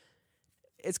 but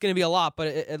it's gonna be a lot. But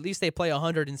at least they play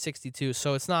 162,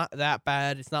 so it's not that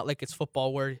bad. It's not like it's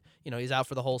football where he's out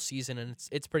for the whole season and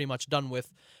it's pretty much done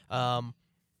with.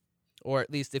 Or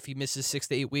at least if he misses 6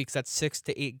 to 8 weeks, that's 6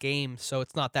 to 8 games. So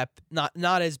it's not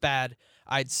as bad,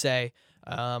 I'd say.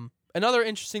 Another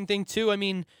interesting thing too.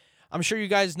 I'm sure you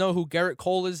guys know who Garrett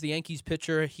Cole is, the Yankees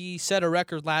pitcher. He set a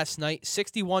record last night,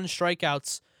 61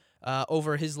 strikeouts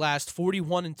over his last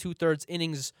 41 2/3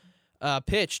 innings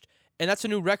pitched, and that's a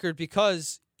new record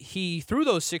because he threw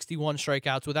those 61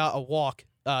 strikeouts without a walk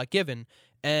given,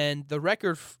 and the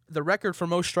record for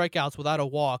most strikeouts without a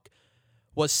walk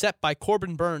was set by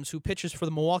Corbin Burns, who pitches for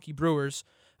the Milwaukee Brewers,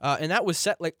 and that was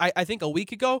set I think a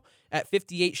week ago at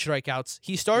 58 strikeouts.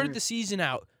 He started the season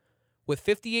out with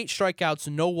 58 strikeouts,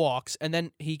 no walks, and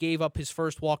then he gave up his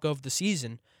first walk of the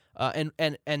season.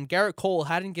 And Garrett Cole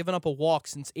hadn't given up a walk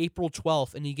since April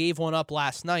 12th, and he gave one up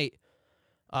last night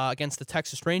against the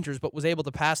Texas Rangers, but was able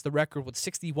to pass the record with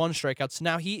 61 strikeouts. So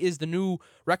now he is the new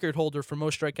record holder for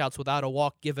most strikeouts without a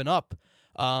walk given up.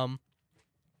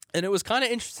 And it was kind of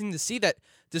interesting to see that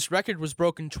this record was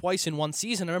broken twice in one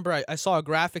season. I remember I saw a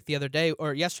graphic the other day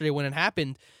or yesterday when it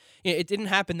happened. It didn't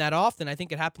happen that often. I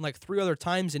think it happened like 3 other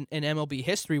times in MLB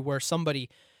history where somebody,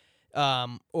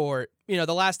 the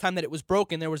last time that it was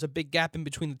broken, there was a big gap in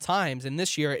between the times. And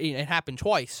this year it happened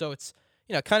twice. So it's,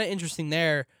 kind of interesting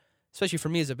there, especially for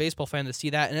me as a baseball fan to see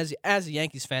that. And as a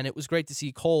Yankees fan, it was great to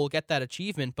see Cole get that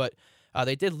achievement. But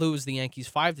they did lose the Yankees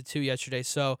 5-2 yesterday.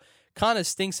 So kind of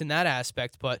stinks in that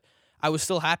aspect. But I was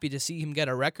still happy to see him get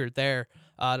a record there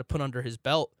to put under his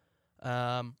belt.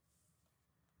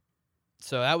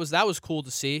 So that was cool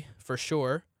to see for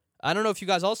sure. I don't know if you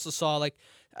guys also saw,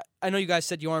 I know you guys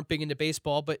said you aren't big into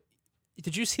baseball, but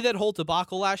did you see that whole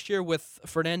debacle last year with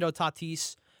Fernando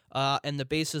Tatis and the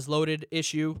bases loaded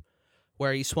issue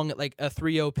where he swung at like a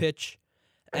 3-0 pitch?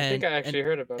 I think I actually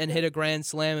heard about that. And hit a grand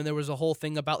slam, and there was a whole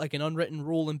thing about like an unwritten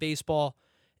rule in baseball,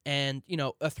 and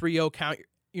a 3-0 count,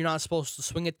 you're not supposed to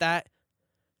swing at that.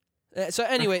 So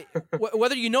anyway,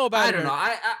 whether you know about I don't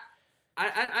know.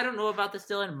 I don't know about this,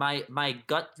 Dylan. My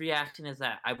gut reaction is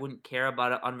that I wouldn't care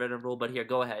about an unwritten rule, but here,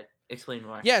 go ahead. Explain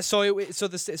more. Yeah, so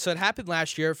it happened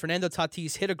last year. Fernando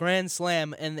Tatis hit a grand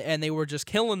slam, and they were just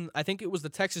killing. I think it was the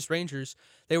Texas Rangers.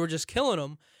 They were just killing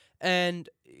him, and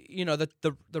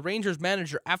the Rangers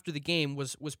manager after the game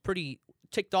was pretty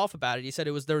ticked off about it. He said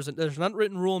there's an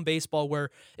unwritten rule in baseball where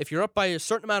if you're up by a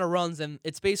certain amount of runs and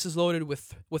it's bases loaded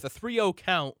with a 3-0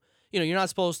 count, you're not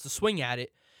supposed to swing at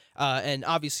it. And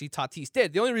obviously Tatis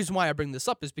did. The only reason why I bring this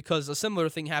up is because a similar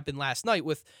thing happened last night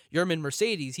with Yermin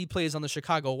Mercedes. He plays on the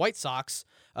Chicago White Sox.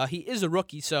 He is a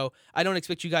rookie, so I don't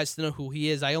expect you guys to know who he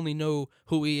is. I only know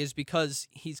who he is because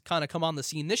he's kind of come on the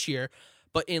scene this year.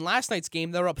 But in last night's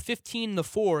game, they were up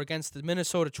 15-4 against the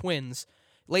Minnesota Twins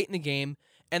late in the game,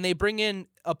 and they bring in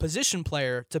a position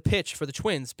player to pitch for the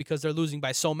Twins because they're losing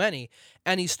by so many,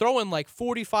 and he's throwing like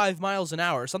 45 miles an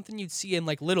hour, something you'd see in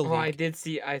like Little League. Oh, I did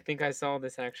see. I think I saw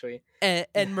this actually.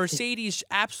 And Mercedes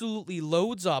absolutely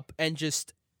loads up and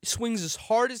just swings as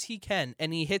hard as he can,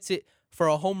 and he hits it for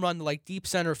a home run to like deep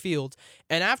center field.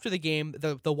 And after the game,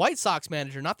 the White Sox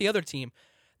manager, not the other team,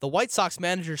 the White Sox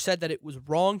manager said that it was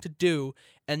wrong to do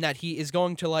and that he is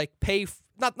going to like pay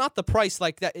not the price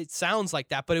like that. It sounds like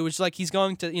that, but it was like he's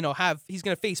going to he's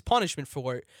going to face punishment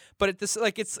for it. But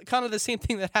it's kind of the same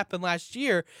thing that happened last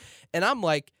year, and I'm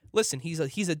like, listen, he's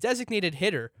a designated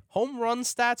hitter. Home run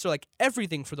stats are like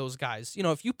everything for those guys.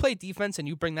 If you play defense and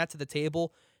you bring that to the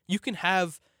table, you don't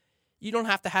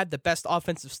have to have the best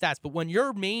offensive stats, but when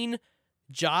your main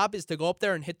job is to go up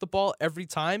there and hit the ball every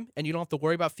time and you don't have to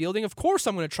worry about fielding, of course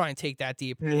I'm going to try and take that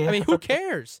deep. Yeah. I mean, who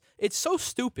cares? It's so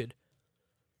stupid.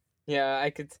 Yeah, I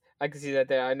could see that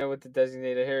there. I know what the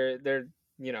designated hitter.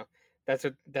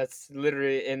 That's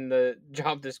literally in the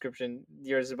job description.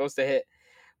 You're supposed to hit.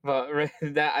 But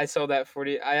that I saw that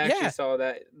 40. I actually saw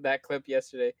that clip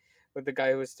yesterday with the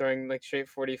guy who was throwing like straight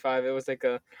 45. It was like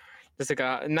just like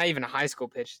a not even a high school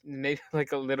pitch, maybe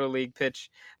like a little league pitch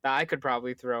that I could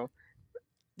probably throw.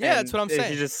 Yeah, that's what I'm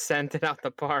saying. He just sent it out the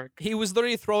park. He was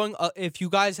literally throwing, if you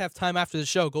guys have time after the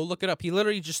show, go look it up. He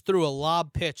literally just threw a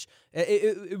lob pitch.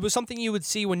 It was something you would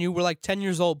see when you were like 10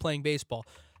 years old playing baseball.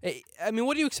 I mean,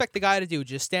 what do you expect the guy to do?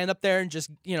 Just stand up there and just,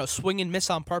 swing and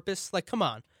miss on purpose? Like, come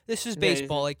on. This is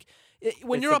baseball.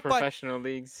 When you're up professional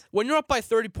leagues. When you're up by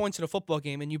 30 points in a football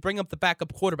game and you bring up the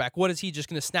backup quarterback, what is he just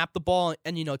going to snap the ball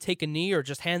and take a knee or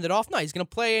just hand it off? No, he's going to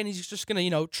play and he's just going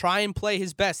to try and play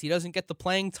his best. He doesn't get the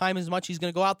playing time as much. He's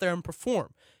going to go out there and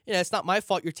perform. It's not my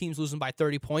fault your team's losing by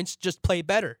 30 points. Just play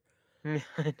better. I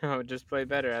know, just play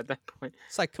better at that point.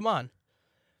 It's like, come on.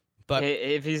 But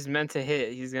if he's meant to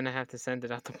hit, he's going to have to send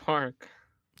it out the park.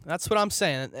 That's what I'm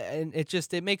saying. And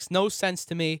it makes no sense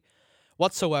to me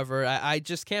whatsoever. I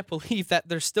just can't believe that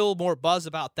there's still more buzz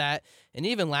about that. And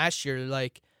even last year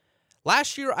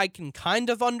I can kind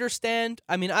of understand.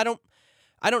 I mean, I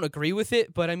don't agree with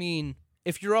it, but I mean,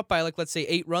 if you're up by like, let's say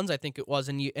 8 runs, I think it was,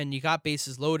 and you got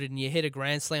bases loaded and you hit a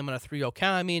grand slam on a 3-0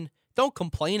 count, I mean, don't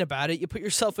complain about it. You put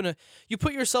yourself in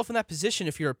that position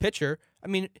if you're a pitcher. I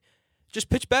mean, just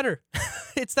pitch better.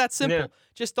 It's that simple. Yeah.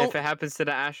 Just don't. If it happens to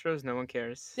the Astros, no one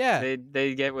cares. Yeah.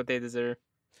 They get what they deserve.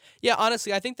 Yeah,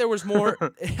 honestly, I think there was more.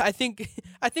 I think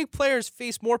players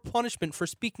face more punishment for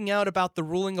speaking out about the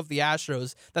ruling of the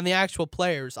Astros than the actual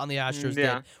players on the Astros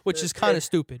did, which is kind of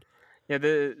stupid. Yeah,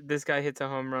 this guy hits a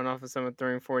home run off of someone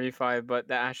throwing 45, but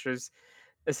the Astros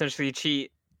essentially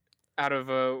cheat out of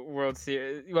a World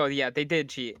Series. Well, yeah, they did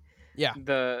cheat. Yeah,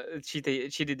 they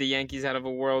cheated the Yankees out of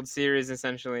a World Series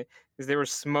essentially because they were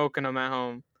smoking them at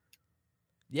home.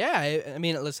 Yeah, I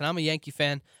mean, listen, I'm a Yankee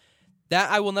fan. That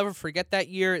I will never forget that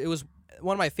year. It was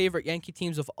one of my favorite Yankee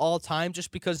teams of all time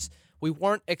just because we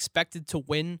weren't expected to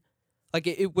win. Like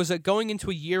it was going into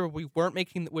a year where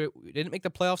we didn't make the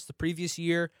playoffs the previous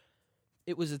year.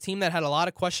 It was a team that had a lot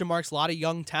of question marks, a lot of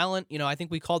young talent. I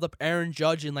think we called up Aaron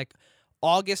Judge in like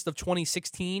August of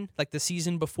 2016, like the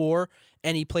season before,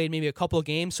 and he played maybe a couple of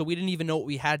games, so we didn't even know what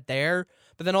we had there.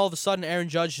 But then all of a sudden, Aaron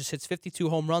Judge just hits 52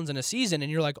 home runs in a season,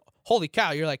 and you're like, holy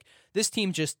cow. You're like, this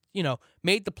team just,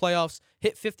 made the playoffs,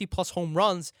 hit 50-plus home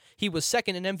runs. He was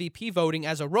second in MVP voting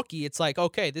as a rookie. It's like,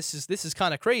 okay, this is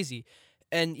kind of crazy.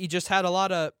 And he just had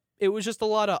it was just a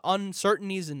lot of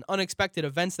uncertainties and unexpected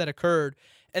events that occurred.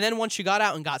 And then once you got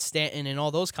out and got Stanton and all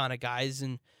those kind of guys,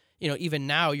 and even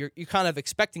now you're kind of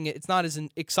expecting it. It's not as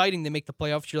exciting to make the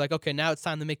playoffs. You're like, okay, now it's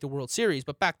time to make the World Series.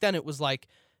 But back then it was like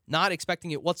not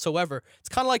expecting it whatsoever. It's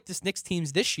kind of like this Knicks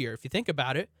team's this year, if you think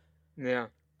about it. Yeah,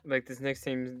 like this Knicks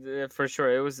team, for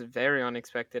sure. It was very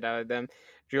unexpected out of them.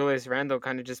 Julius Randle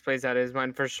kind of just plays out of his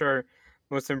mind for sure.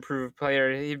 Most improved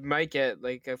player. He might get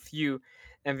like a few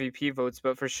MVP votes,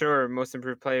 but for sure, most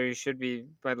improved player he should be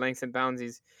by lengths and bounds.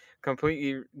 He's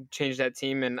completely changed that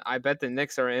team, and I bet the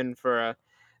Knicks are in for a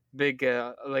big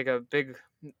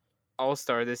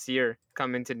all-star this year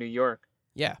coming to New York.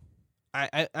 Yeah.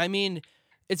 I mean,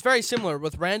 it's very similar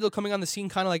with Randall coming on the scene,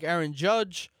 kind of like Aaron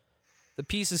Judge. The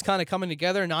pieces kind of coming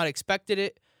together, not expected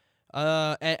it,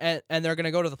 and they're going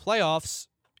to go to the playoffs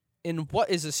in what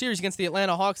is a series against the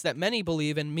Atlanta Hawks that many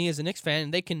believe, and me as a Knicks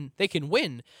fan, they can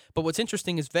win. But what's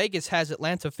interesting is Vegas has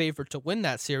Atlanta favored to win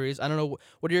that series. I don't know.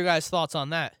 What are your guys' thoughts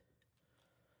on that?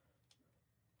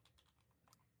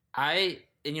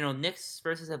 Knicks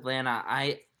versus Atlanta.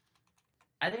 I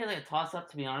think I like a toss-up,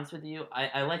 to be honest with you.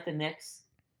 I like the Knicks.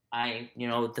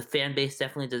 The fan base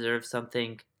definitely deserves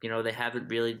something. They haven't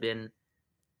really been.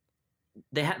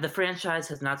 The franchise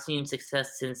has not seen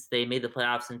success since they made the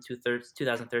playoffs in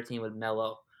 2013 with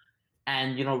Melo,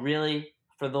 and really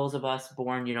for those of us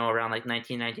born around like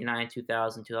 1999,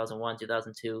 2000, 2001,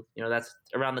 2002, that's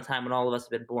around the time when all of us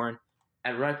have been born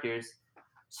at Rutgers.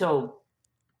 So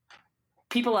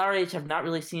people our age have not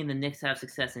really seen the Knicks have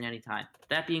success in any time.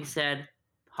 That being said,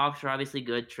 Hawks are obviously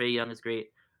good. Trae Young is great.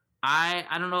 I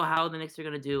don't know how the Knicks are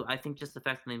going to do. I think just the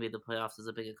fact that they made the playoffs is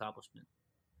a big accomplishment.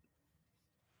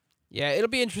 Yeah, it'll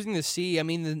be interesting to see. I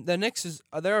mean, the Knicks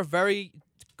they're a very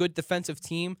good defensive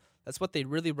team. That's what they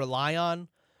really rely on.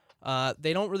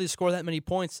 They don't really score that many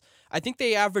points. I think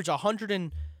they average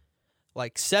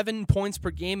 107 points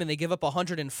per game, and they give up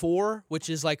 104, which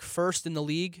is like first in the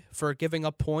league for giving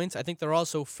up points. I think they're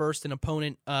also first in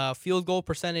opponent field goal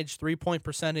percentage, 3-point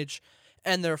percentage,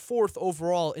 and they're fourth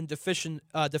overall in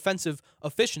defensive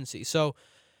efficiency. So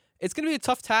it's going to be a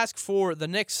tough task for the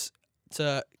Knicks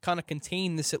to kind of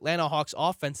contain this Atlanta Hawks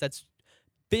offense that's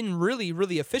been really,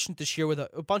 really efficient this year with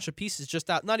a bunch of pieces just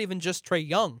out. Not even just Trae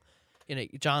Young.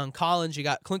 John Collins, you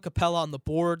got Clint Capella on the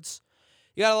boards.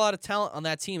 You got a lot of talent on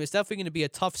that team. It's definitely going to be a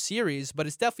tough series, but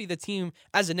it's definitely the team,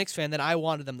 as a Knicks fan, that I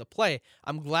wanted them to play.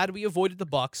 I'm glad we avoided the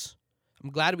Bucks. I'm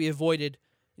glad we avoided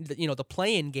the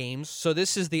play-in games. So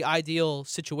this is the ideal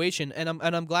situation, and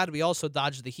I'm glad we also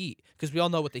dodged the Heat, because we all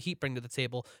know what the Heat bring to the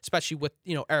table, especially with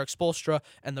Eric Spoelstra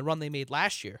and the run they made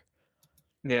last year.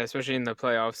 Yeah, especially in the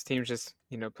playoffs, teams just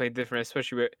play different,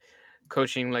 especially with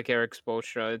coaching like Eric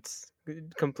Spoelstra. It's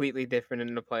completely different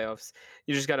in the playoffs.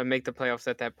 You just got to make the playoffs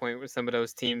at that point with some of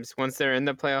those teams. Once they're in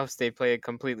the playoffs, they play it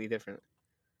completely different.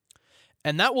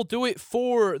 And that will do it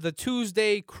for the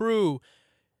Tuesday crew.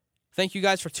 Thank you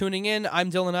guys for tuning in. I'm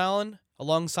Dylan Allen,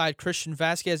 alongside Christian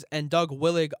Vazquez and Doug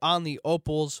Willig on the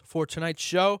Opals for tonight's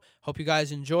show. Hope you guys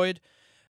enjoyed.